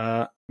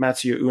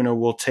 Matsuyu Uno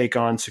will take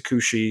on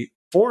Tsukushi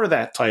for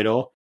that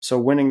title. So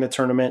winning the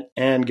tournament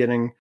and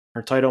getting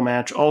her title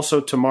match. Also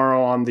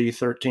tomorrow on the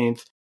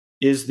 13th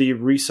is the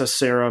Risa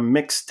Sera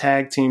mixed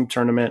tag team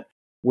tournament,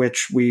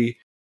 which we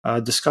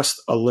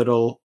discussed a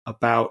little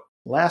about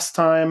last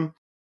time.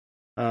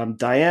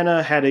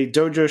 Diana had a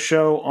dojo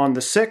show on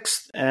the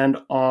 6th, and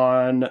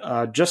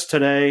on just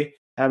today,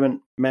 haven't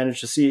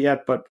managed to see it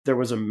yet, but there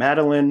was a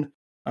Madeline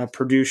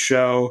produced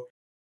show,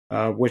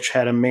 which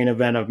had a main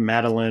event of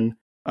Madeline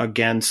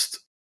against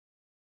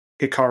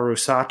Hikaru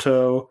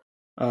Sato,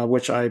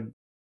 which I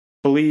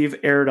believe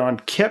aired on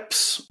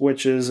Kips,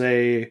 which is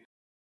a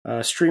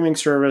streaming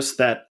service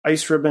that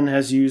Ice Ribbon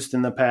has used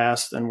in the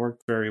past and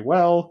worked very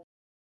well.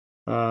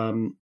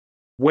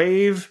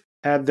 Wave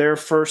had their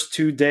first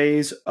 2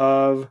 days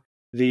of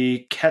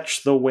the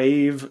Catch the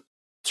Wave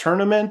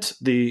tournament,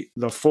 the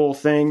full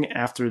thing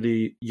after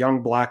the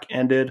Young Block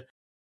ended.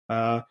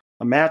 A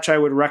match I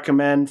would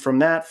recommend from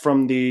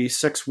the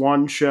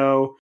 6-1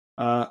 show,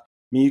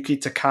 Miyuki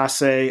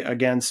Takase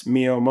against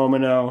Mio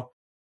Momono.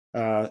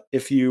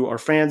 If you are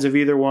fans of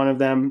either one of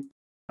them,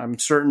 I'm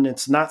certain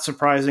it's not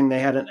surprising they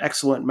had an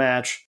excellent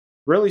match.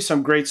 Really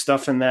some great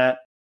stuff in that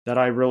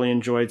I really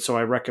enjoyed, so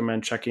I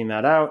recommend checking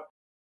that out.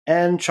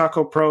 And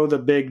Choco Pro, the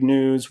big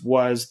news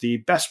was the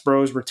Best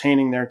Bros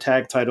retaining their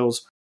tag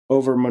titles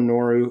over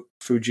Minoru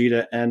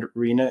Fujita and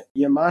Rina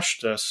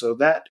Yamashita. So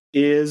that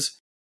is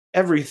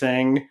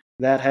everything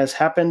that has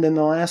happened in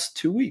the last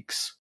 2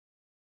 weeks.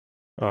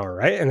 All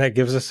right, and that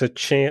gives us a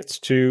chance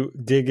to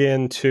dig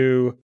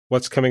into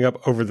what's coming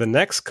up over the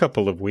next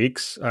couple of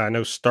weeks. I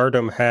know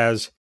Stardom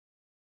has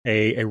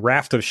a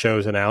raft of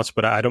shows announced,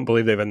 but I don't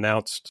believe they've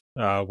announced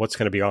what's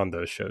going to be on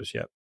those shows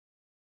yet.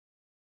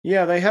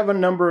 Yeah, they have a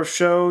number of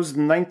shows,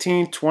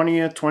 19th,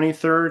 20th,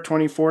 23rd,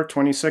 24th,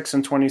 26th,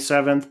 and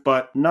 27th,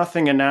 but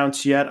nothing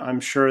announced yet. I'm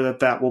sure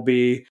that will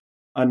be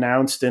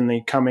announced in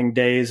the coming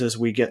days as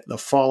we get the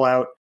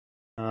fallout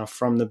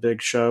from the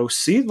big show.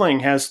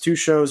 Seedling has 2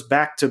 shows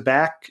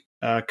back-to-back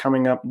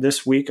coming up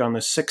this week on the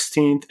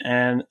 16th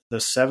and the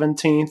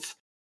 17th.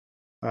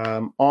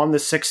 On the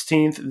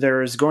 16th,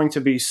 there is going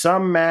to be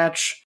some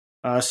match,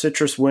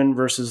 Citrus Wind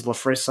versus La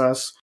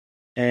Fresas,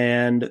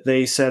 and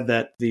they said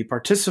that the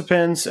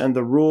participants and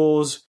the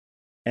rules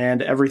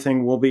and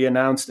everything will be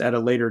announced at a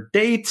later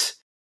date.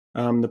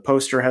 The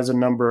poster has a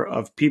number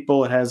of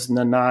people. It has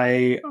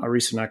Nanae,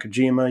 Arisa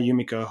Nakajima,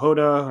 Yumika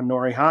Hoda,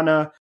 Honori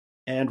Hana,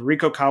 and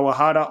Riko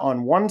Kawahara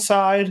on one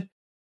side,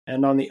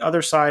 and on the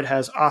other side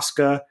has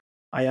Asuka,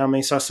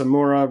 Ayame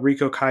Sasamura,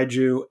 Riko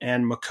Kaiju,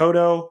 and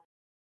Makoto.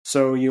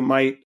 So you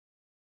might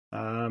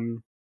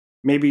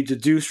maybe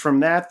deduce from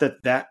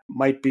that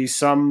might be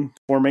some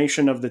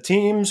formation of the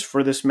teams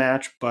for this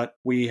match, but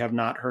we have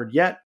not heard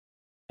yet.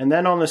 And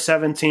then on the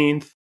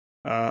 17th,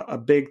 a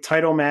big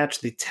title match.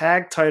 The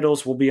tag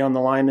titles will be on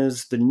the line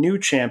as the new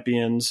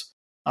champions,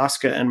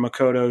 Asuka and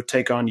Makoto,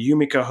 take on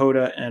Yumika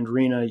Hoda and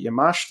Rina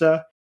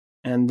Yamashita.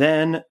 And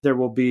then there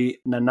will be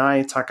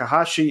Nanae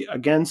Takahashi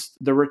against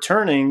the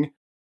returning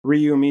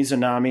Ryu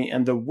Mizunami,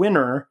 and the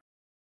winner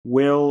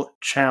will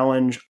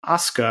challenge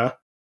Asuka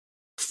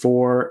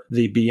for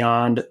the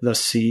Beyond the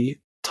Sea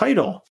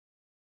title.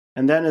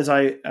 And then, as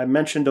I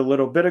mentioned a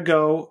little bit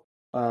ago,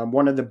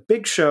 one of the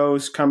big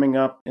shows coming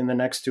up in the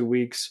next 2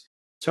 weeks,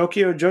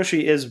 Tokyo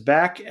Joshi is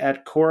back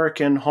at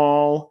Korakuen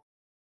Hall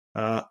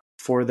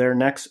for their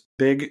next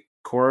big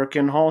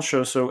Korakuen Hall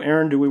show. So,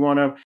 Aaron, do we want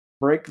to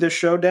break this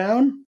show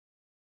down?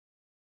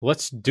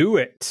 Let's do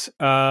it.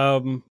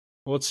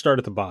 Let's start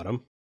at the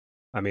bottom.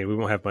 I mean, we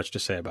won't have much to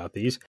say about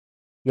these.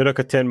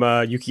 Nodoka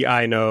Tenma, Yuki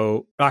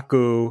Aino,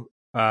 Aku,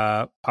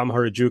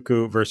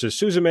 Harajuku versus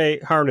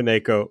Suzume,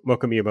 Haruneko,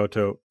 Moka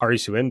Miyamoto,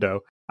 Arisu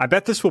Endo. I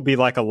bet this will be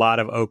like a lot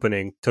of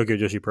opening Tokyo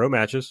Joshi Pro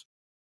matches.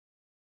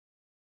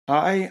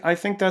 I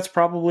think that's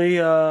probably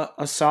a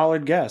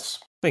solid guess.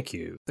 Thank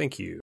you.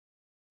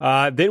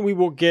 Then we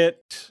will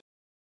get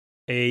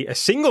a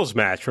singles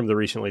match from the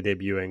recently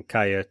debuting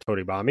Kaya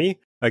Toribami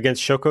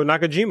against Shoko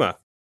Nakajima.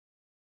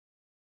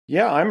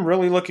 Yeah, I'm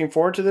really looking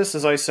forward to this.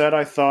 As I said,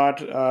 I thought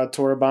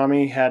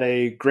Toribami had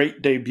a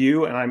great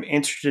debut, and I'm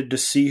interested to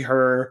see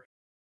her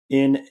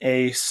in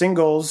a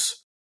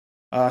singles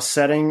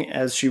setting,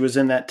 as she was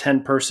in that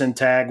 10-person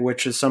tag,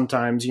 which is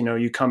sometimes,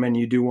 you come in,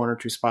 you do 1 or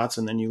 2 spots,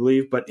 and then you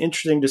leave. But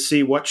interesting to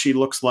see what she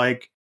looks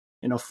like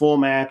in a full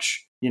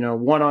match,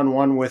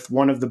 one-on-one with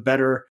one of the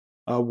better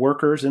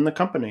workers in the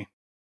company.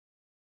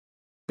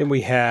 Then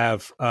we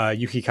have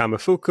Yuki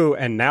Kamifuku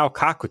and now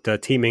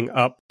Kakuta teaming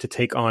up to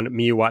take on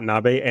Miyu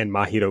Watanabe and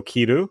Mahiro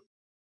Kiru.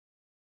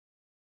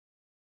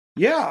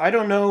 Yeah, I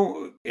don't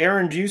know.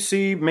 Aaron, do you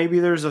see maybe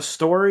there's a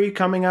story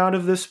coming out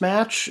of this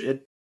match? I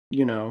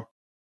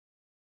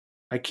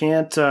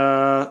can't,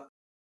 I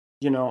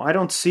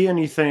don't see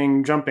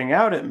anything jumping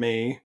out at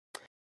me.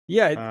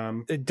 Yeah,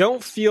 it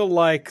don't feel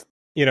like,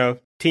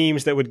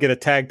 teams that would get a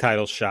tag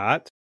title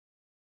shot.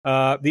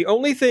 The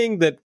only thing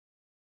that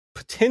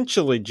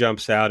potentially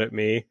jumps out at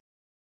me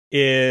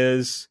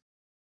is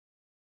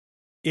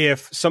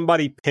if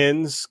somebody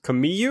pins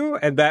Kamiyu,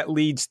 and that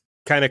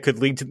could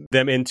lead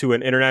them into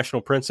an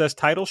International Princess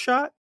title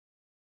shot.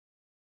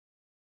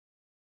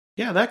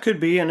 Yeah, that could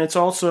be, and it's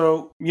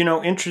also,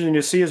 interesting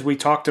to see, as we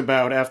talked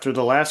about after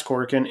the last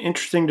Korakuen,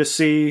 interesting to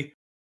see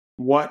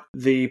what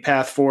the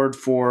path forward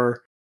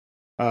for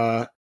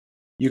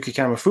Yuki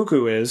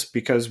Kamifuku is,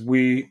 because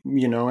we,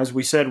 as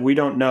we said, we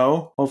don't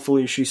know.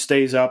 Hopefully she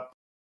stays up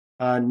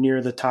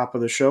near the top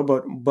of the show,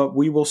 but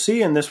we will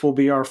see, and this will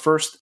be our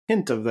first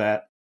hint of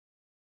that.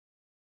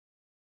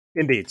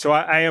 Indeed. So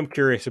I am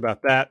curious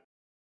about that.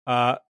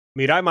 Mirai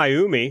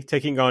Mayumi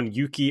taking on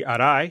Yuki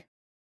Arai.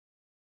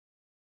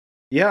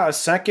 Yeah, a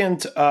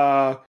second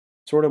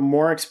sort of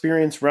more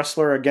experienced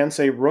wrestler against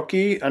a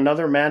rookie.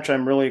 Another match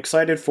I'm really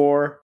excited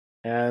for.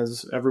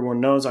 As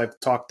everyone knows, I've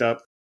talked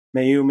up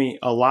Mayumi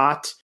a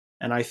lot,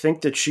 and I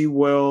think that she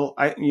will.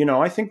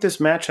 I think this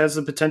match has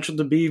the potential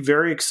to be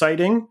very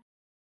exciting.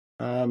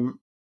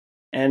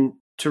 and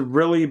to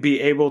really be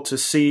able to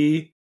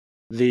see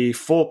the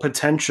full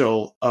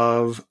potential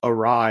of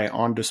Arai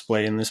on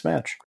display in this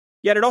match.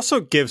 Yeah, and it also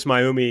gives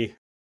Mayumi,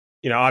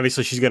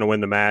 obviously she's going to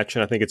win the match,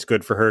 and I think it's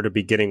good for her to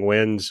be getting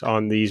wins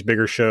on these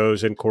bigger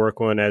shows in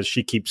Korakuen as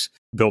she keeps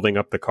building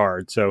up the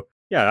card. So,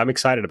 yeah, I'm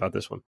excited about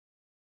this one.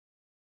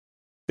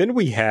 Then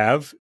we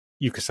have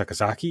Yuka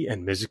Sakazaki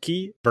and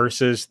Mizuki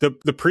versus the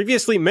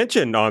previously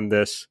mentioned on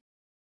this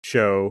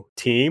show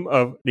team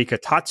of Rika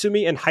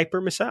Tatsumi and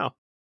Hyper Misao.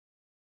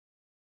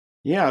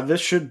 Yeah,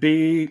 this should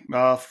be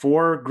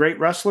 4 great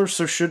wrestlers,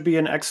 so should be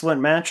an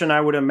excellent match, and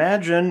I would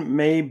imagine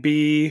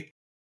maybe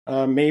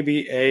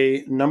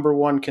a number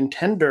 1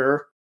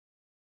 contender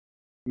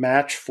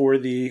match for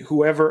the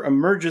whoever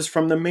emerges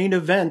from the main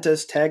event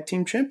as tag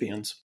team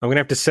champions. I'm going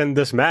to have to send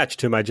this match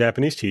to my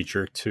Japanese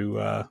teacher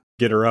to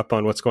get her up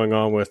on what's going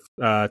on with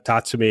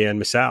Tatsumi and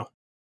Misao.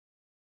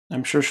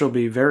 I'm sure she'll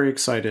be very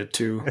excited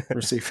to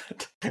receive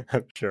it.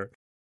 I'm sure.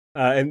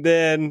 And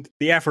then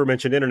the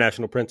aforementioned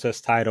International Princess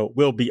title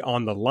will be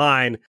on the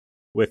line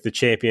with the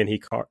champion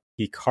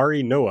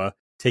Hikari Noa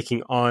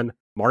taking on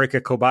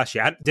Marika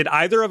Kobashi. Did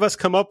either of us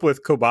come up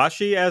with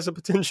Kobashi as a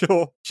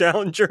potential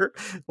challenger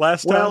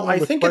last time? Well, I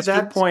think at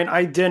that point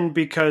I didn't,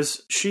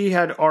 because she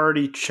had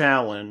already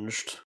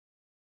challenged.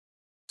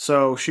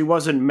 So she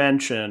wasn't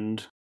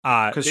mentioned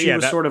because she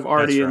was sort of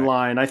already in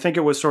line. I think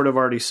it was sort of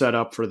already set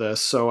up for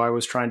this. So I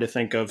was trying to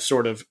think of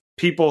sort of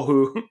people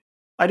who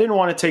I didn't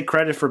want to take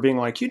credit for being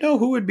like,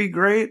 who would be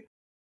great?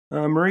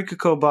 Marika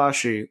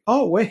Kobashi.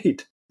 Oh,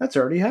 wait, that's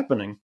already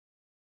happening.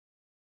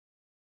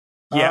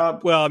 Yeah,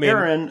 well, I mean,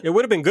 Aaron, it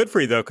would have been good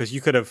for you, though, because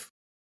you could have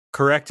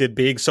corrected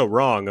being so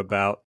wrong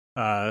about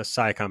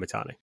Sai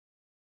Kamitani.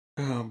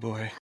 Oh,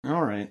 boy.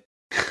 All right.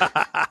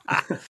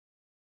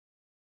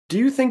 Do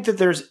you think that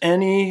there's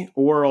any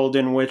world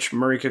in which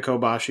Marika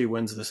Kobashi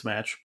wins this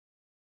match?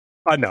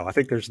 No, I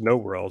think there's no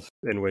world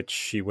in which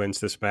she wins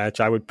this match.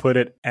 I would put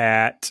it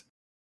at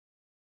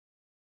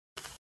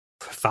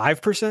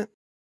 5%.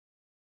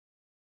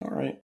 All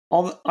right.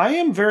 I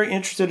am very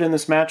interested in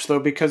this match, though,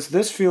 because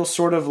this feels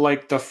sort of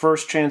like the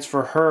first chance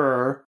for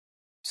her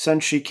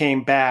since she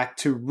came back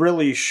to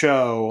really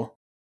show,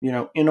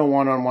 in a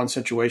one-on-one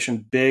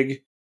situation,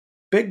 big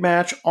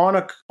match on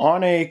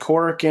a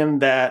Korakuen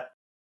that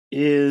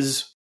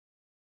is,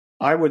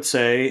 I would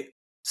say,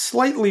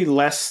 slightly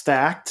less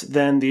stacked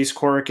than these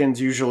Korakuens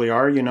usually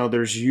are.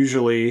 There's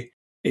usually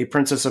a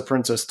Princess of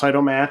Princess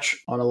title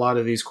match on a lot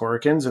of these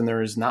Korakuens, and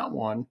there is not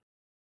one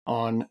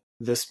on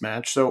this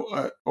match,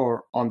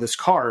 or on this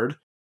card.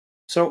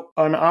 So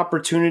an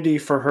opportunity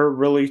for her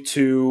really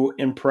to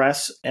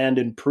impress and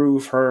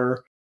improve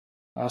her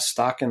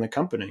stock in the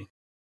company.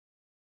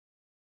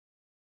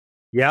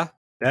 Yeah,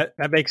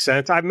 that makes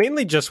sense. I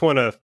mainly just want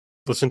to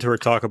listen to her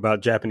talk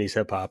about Japanese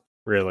hip hop,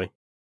 really.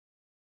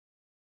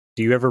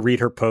 Do you ever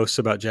read her posts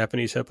about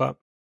Japanese hip hop?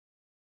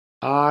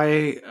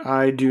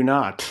 I do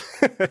not.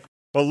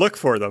 Well, look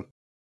for them.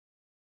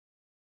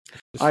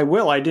 I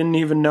will. I didn't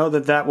even know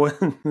that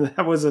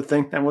was a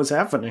thing that was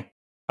happening.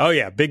 Oh,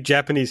 yeah. Big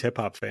Japanese hip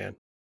hop fan,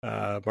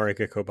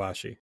 Marika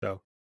Kobashi. So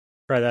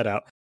try that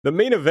out. The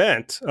main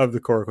event of the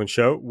Korakuen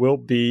show will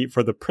be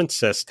for the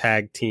Princess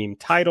Tag Team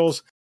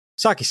titles.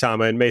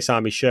 Saki-sama and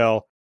Mei-san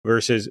Michelle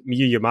versus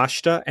Miyu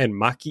Yamashita and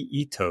Maki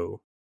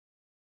Ito.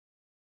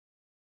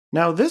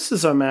 Now, this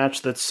is a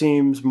match that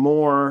seems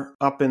more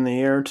up in the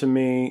air to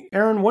me.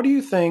 Aaron, what do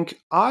you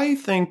think? I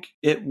think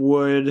it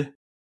would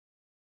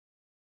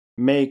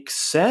make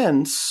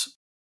sense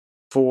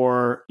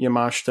for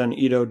Yamashita and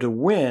Ito to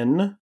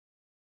win.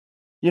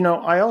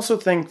 I also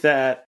think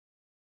that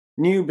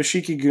Niu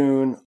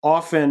Bashiki-gun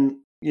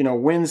often,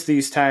 wins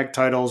these tag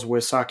titles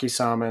with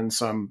Saki-sama and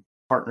some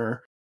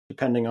partner,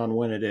 depending on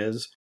when it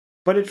is.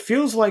 But it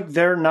feels like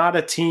they're not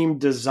a team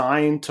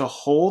designed to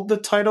hold the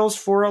titles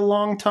for a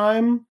long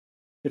time.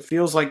 It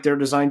feels like they're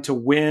designed to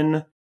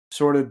win,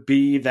 sort of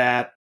be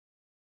that,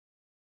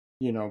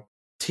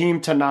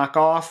 team to knock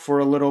off for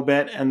a little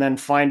bit and then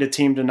find a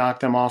team to knock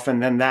them off.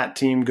 And then that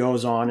team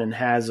goes on and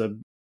has a,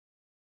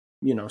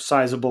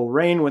 sizable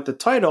reign with the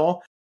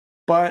title.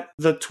 But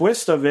the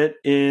twist of it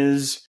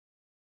is,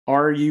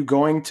 are you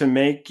going to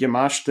make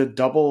Yamashita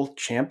double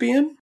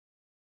champion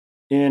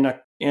in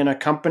a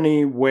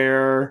company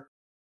where,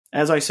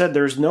 as I said,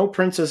 there's no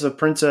Princess of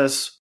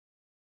Princess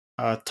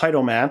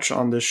title match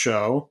on this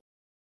show?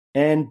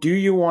 And do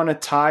you want to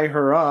tie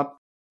her up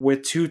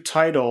with 2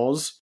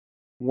 titles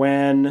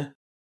when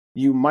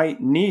you might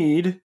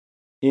need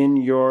in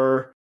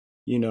your,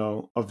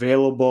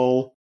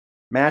 available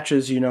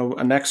matches,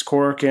 a next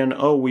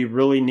Korakuen, we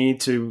really need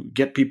to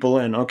get people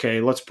in.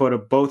 Okay, let's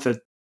put both a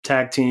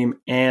tag team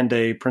and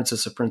a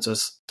Princess of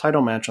Princess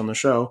title match on the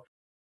show.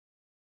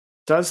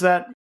 Does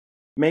that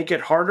make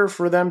it harder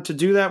for them to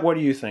do that? What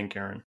do you think,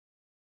 Aaron?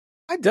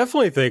 I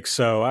definitely think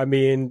so. I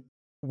mean,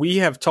 we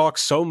have talked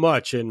so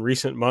much in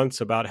recent months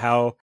about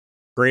how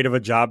great of a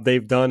job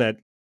they've done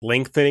at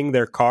lengthening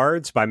their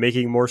cards by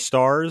making more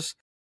stars.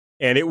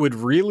 And it would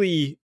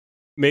really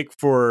make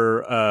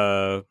for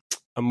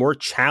a more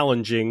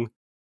challenging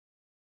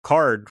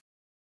card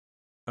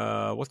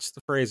what's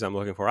the phrase I'm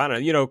looking for? I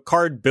don't know,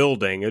 card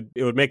building.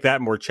 It would make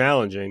that more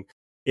challenging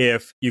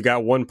if you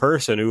got one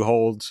person who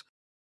holds,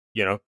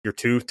 your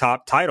two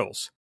top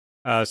titles.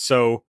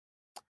 So,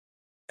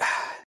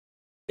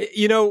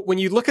 when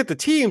you look at the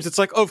teams, it's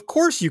like, of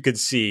course you could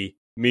see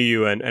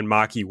Miyu and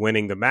Maki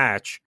winning the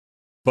match,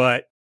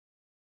 but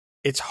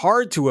it's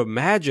hard to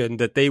imagine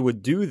that they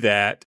would do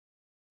that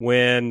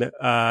when,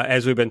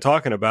 as we've been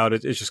talking about,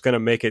 it's just going to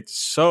make it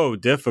so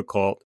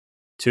difficult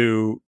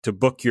to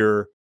book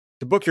your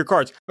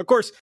cards. Of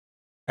course,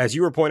 as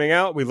you were pointing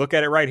out, we look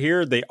at it right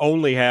here. They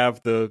only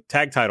have the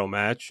tag title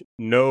match,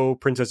 no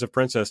Princess of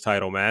Princess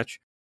title match.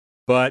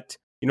 But,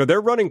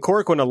 they're running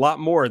Korakuen a lot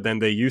more than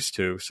they used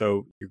to.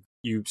 So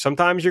you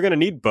sometimes you're going to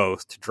need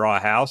both to draw a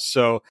house.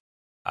 So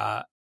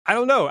I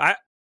don't know.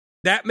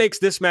 That makes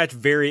this match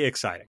very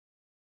exciting.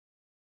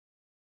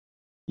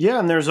 Yeah,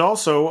 and there's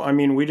also,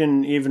 we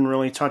didn't even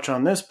really touch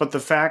on this, but the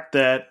fact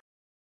that,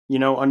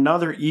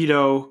 another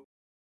Ito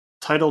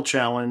title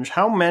challenge,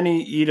 how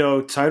many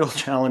Ito title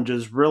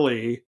challenges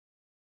really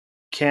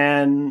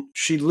can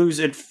she lose?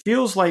 It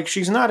feels like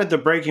she's not at the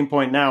breaking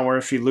point now where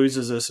if she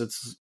loses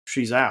this,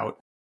 she's out.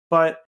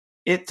 But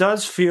it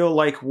does feel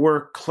like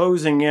we're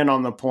closing in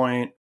on the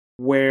point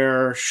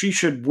where she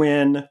should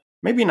win,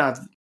 maybe not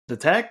the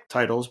tag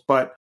titles,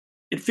 but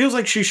it feels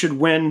like she should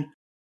win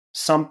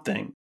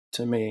something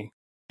to me.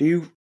 Do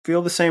you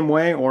feel the same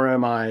way, or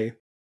am I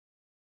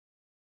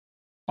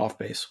off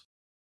base?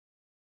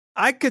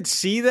 I could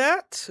see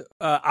that.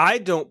 I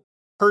don't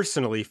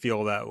personally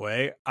feel that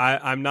way.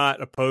 I'm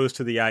not opposed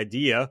to the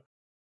idea.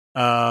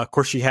 Of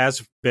course, she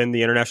has been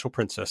the International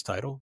Princess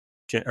title,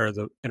 or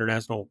the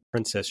International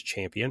Princess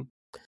champion.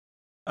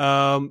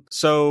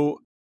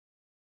 So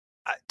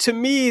to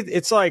me,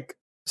 it's like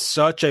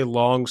such a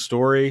long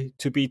story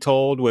to be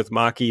told with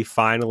Maki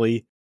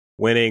finally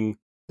winning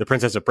the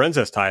Princess of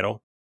Princess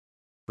title,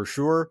 for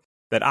sure,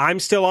 that I'm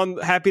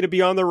still happy to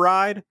be on the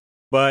ride.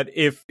 But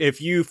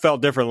if you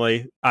felt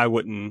differently, I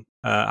wouldn't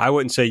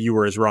say you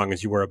were as wrong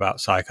as you were about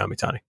Sai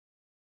Kamitani.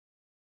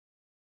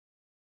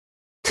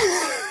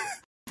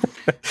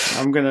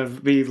 I'm gonna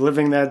be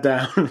living that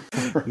down.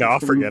 No, I'll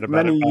forget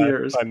about many it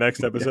years. by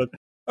next episode.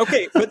 Yeah.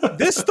 Okay, but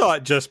this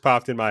thought just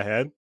popped in my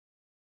head.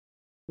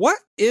 What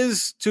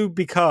is to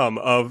become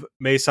of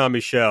May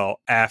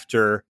Saint-Michel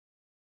after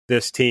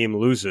this team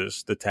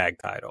loses the tag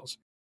titles?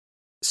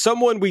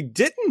 Someone we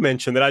didn't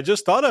mention that I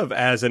just thought of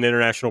as an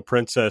International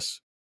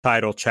Princess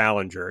title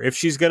challenger, if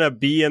she's going to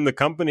be in the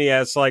company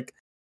as like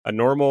a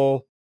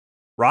normal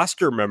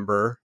roster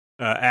member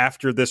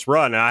after this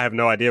run. And I have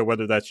no idea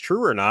whether that's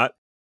true or not,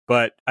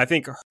 but I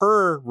think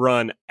her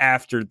run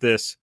after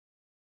this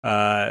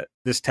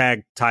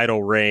tag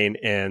title reign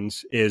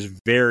ends is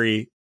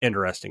very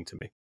interesting to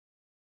me.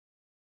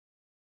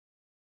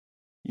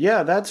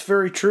 Yeah, that's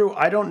very true.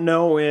 I don't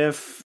know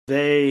if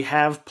they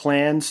have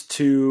plans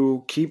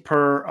to keep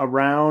her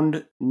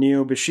around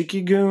Neo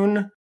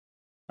Bishikigun.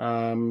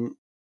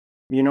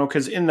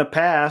 Because in the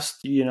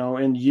past,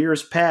 in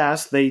years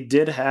past, they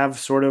did have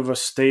sort of a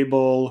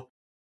stable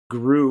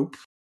group,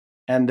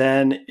 and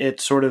then it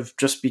sort of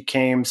just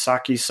became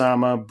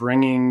Saki-sama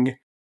bringing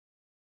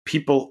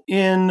people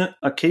in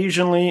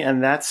occasionally,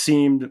 and that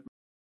seemed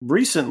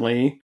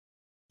recently,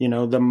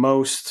 the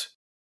most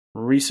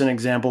recent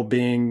example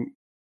being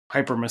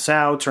Hyper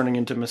Misao turning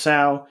into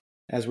Misao,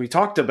 as we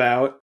talked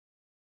about.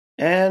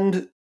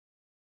 And,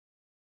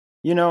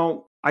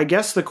 I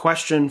guess the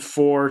question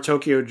for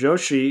Tokyo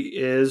Joshi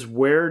is,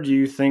 where do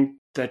you think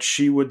that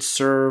she would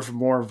serve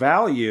more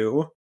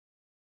value?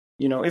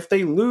 If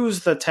they lose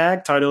the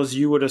tag titles,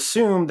 you would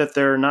assume that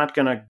they're not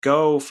going to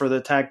go for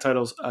the tag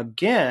titles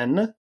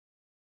again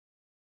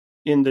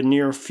in the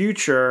near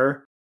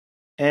future.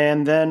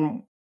 And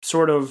then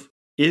sort of,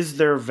 is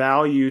there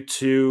value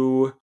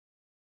to,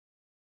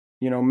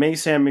 May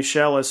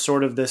Saint-Michel as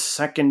sort of this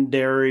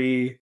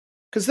secondary,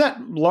 because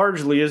that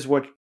largely is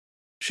what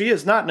she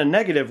is, not in a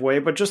negative way,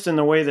 but just in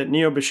the way that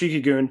Neo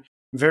Bishikigun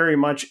very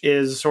much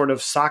is sort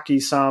of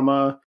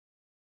Saki-sama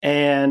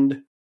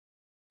and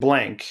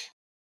blank.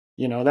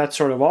 That's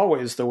sort of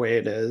always the way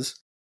it is.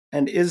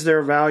 And is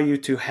there value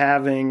to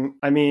having,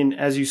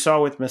 as you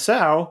saw with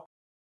Misao,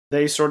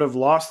 they sort of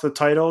lost the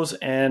titles,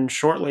 and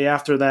shortly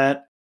after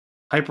that,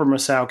 Hyper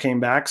Misao came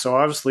back. So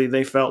obviously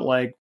they felt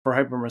like for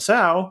Hyper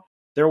Misao,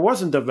 there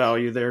wasn't a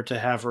value there to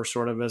have her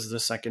sort of as the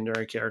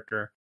secondary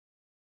character.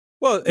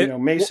 Well,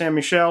 May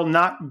Saint-Michel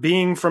not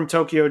being from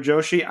Tokyo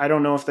Joshi, I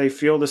don't know if they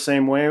feel the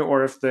same way,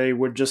 or if they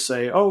would just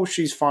say, oh,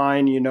 she's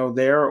fine,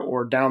 there,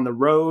 or down the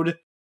road,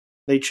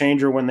 they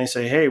change her when they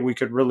say, hey, we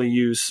could really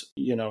use,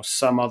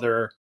 some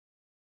other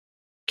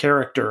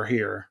character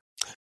here.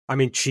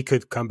 She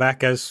could come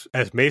back as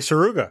Mei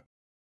Suruga.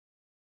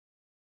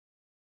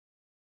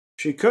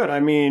 She could.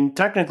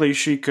 Technically,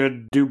 she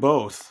could do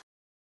both.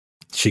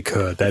 She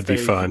could. That'd be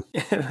fun.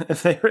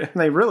 If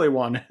they really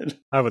wanted.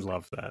 I would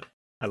love that.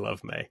 I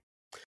love May.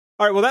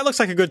 All right, well, that looks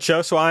like a good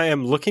show, so I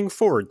am looking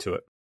forward to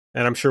it.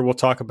 And I'm sure we'll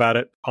talk about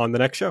it on the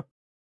next show.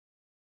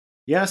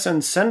 Yes,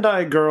 and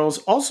Sendai Girls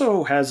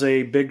also has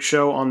a big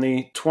show on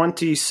the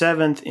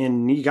 27th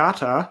in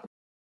Niigata.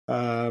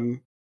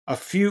 Only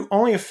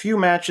a few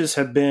matches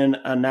have been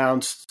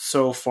announced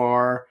so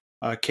far.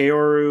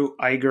 Kaoru,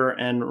 Iger,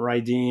 and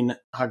Raideen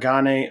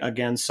Hagane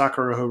against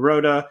Sakura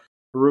Hirota,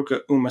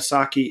 Haruka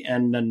Umasaki,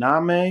 and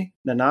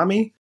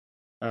Nanami.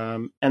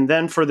 And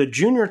then for the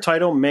junior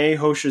title, Mei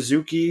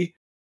Hoshizuki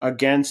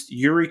against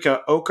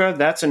Yurika Oka.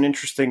 That's an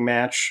interesting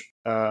match,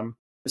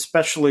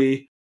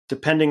 especially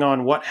depending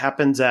on what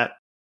happens at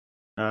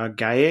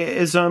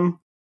Gaeism.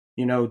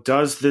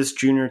 Does this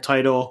junior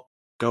title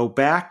go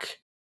back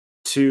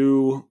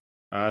to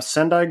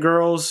Sendai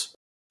Girls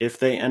if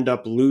they end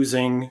up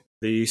losing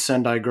the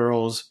Sendai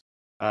Girls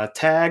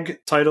tag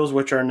titles,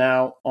 which are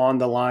now on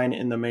the line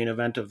in the main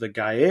event of the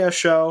Gaea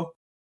show?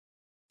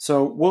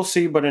 So we'll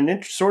see, but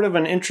sort of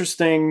an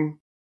interesting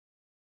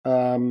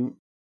ways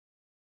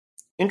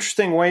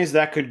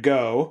that could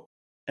go.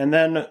 And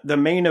then the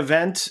main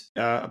event,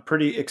 a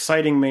pretty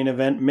exciting main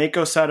event,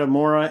 Meiko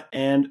Satomura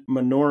and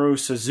Minoru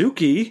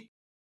Suzuki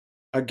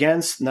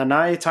against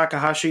Nanae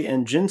Takahashi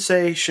and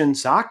Jinsei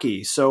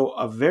Shinzaki. So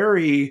a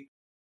very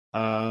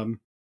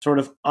sort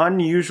of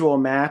unusual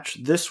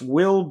match. This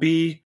will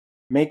be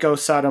Meiko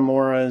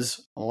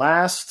Satomura's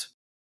last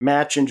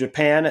match in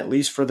Japan, at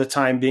least for the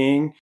time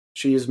being.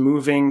 She is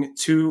moving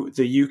to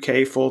the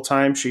UK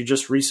full-time. She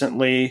just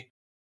recently,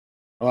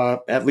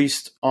 at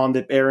least on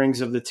the airings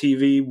of the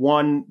TV,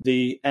 won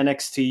the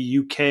NXT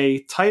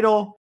UK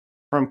title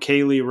from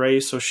Kaylee Ray,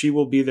 so she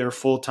will be there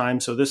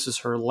full-time. So this is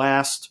her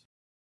last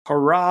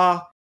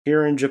hurrah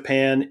here in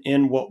Japan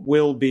in what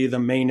will be the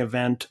main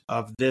event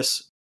of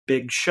this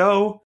big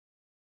show.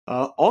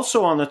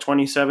 Also on the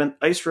 27th,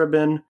 Ice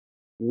Ribbon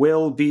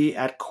will be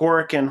at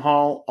Korakuen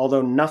Hall,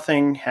 although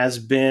nothing has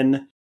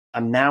been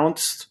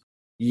announced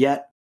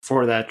yet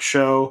for that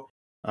show.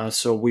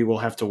 So we will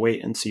have to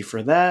wait and see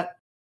for that.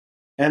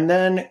 And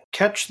then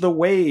Catch the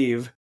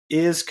Wave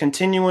is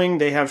continuing.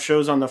 They have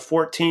shows on the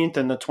 14th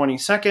and the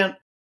 22nd.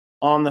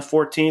 On the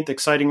 14th,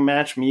 exciting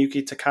match,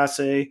 Miyuki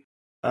Takase.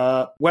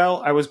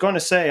 I was going to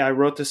say, I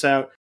wrote this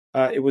out.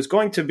 It was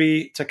going to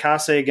be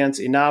Takase against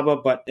Inaba,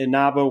 but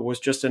Inaba was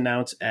just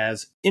announced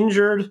as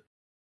injured.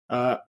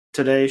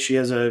 Today she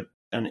has an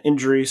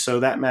injury, so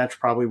that match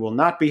probably will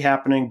not be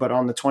happening. But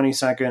on the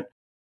 22nd,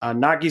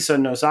 Nagisa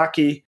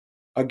Nozaki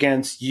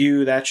against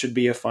Yu. That should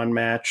be a fun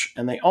match.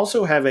 And they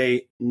also have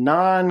a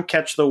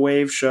non-Catch the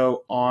Wave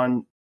show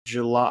on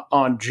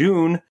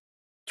June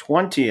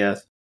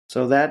 20th.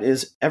 So that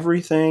is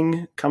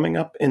everything coming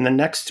up in the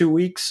next 2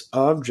 weeks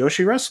of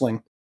Joshi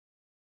Wrestling.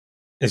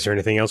 Is there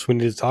anything else we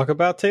need to talk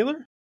about,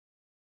 Taylor?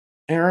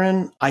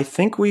 Aaron, I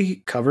think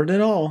we covered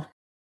it all.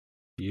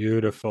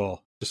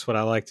 Beautiful. Just what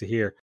I like to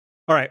hear.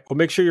 All right. Well,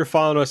 make sure you're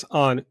following us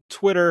on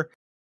Twitter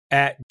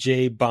at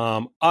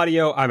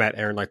JBombAudio. I'm at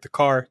Aaron Like the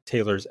Car.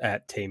 Taylor's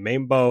at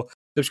Taymainbo.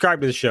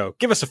 Subscribe to the show.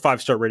 Give us a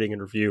 5-star rating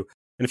and review.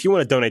 And if you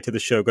want to donate to the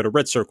show, go to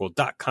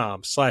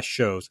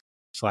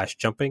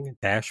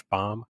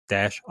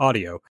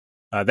redcircle.com/shows/jumping-bomb-audio.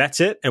 That's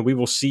it. And we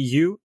will see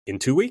you in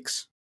 2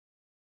 weeks.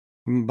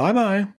 Bye-bye.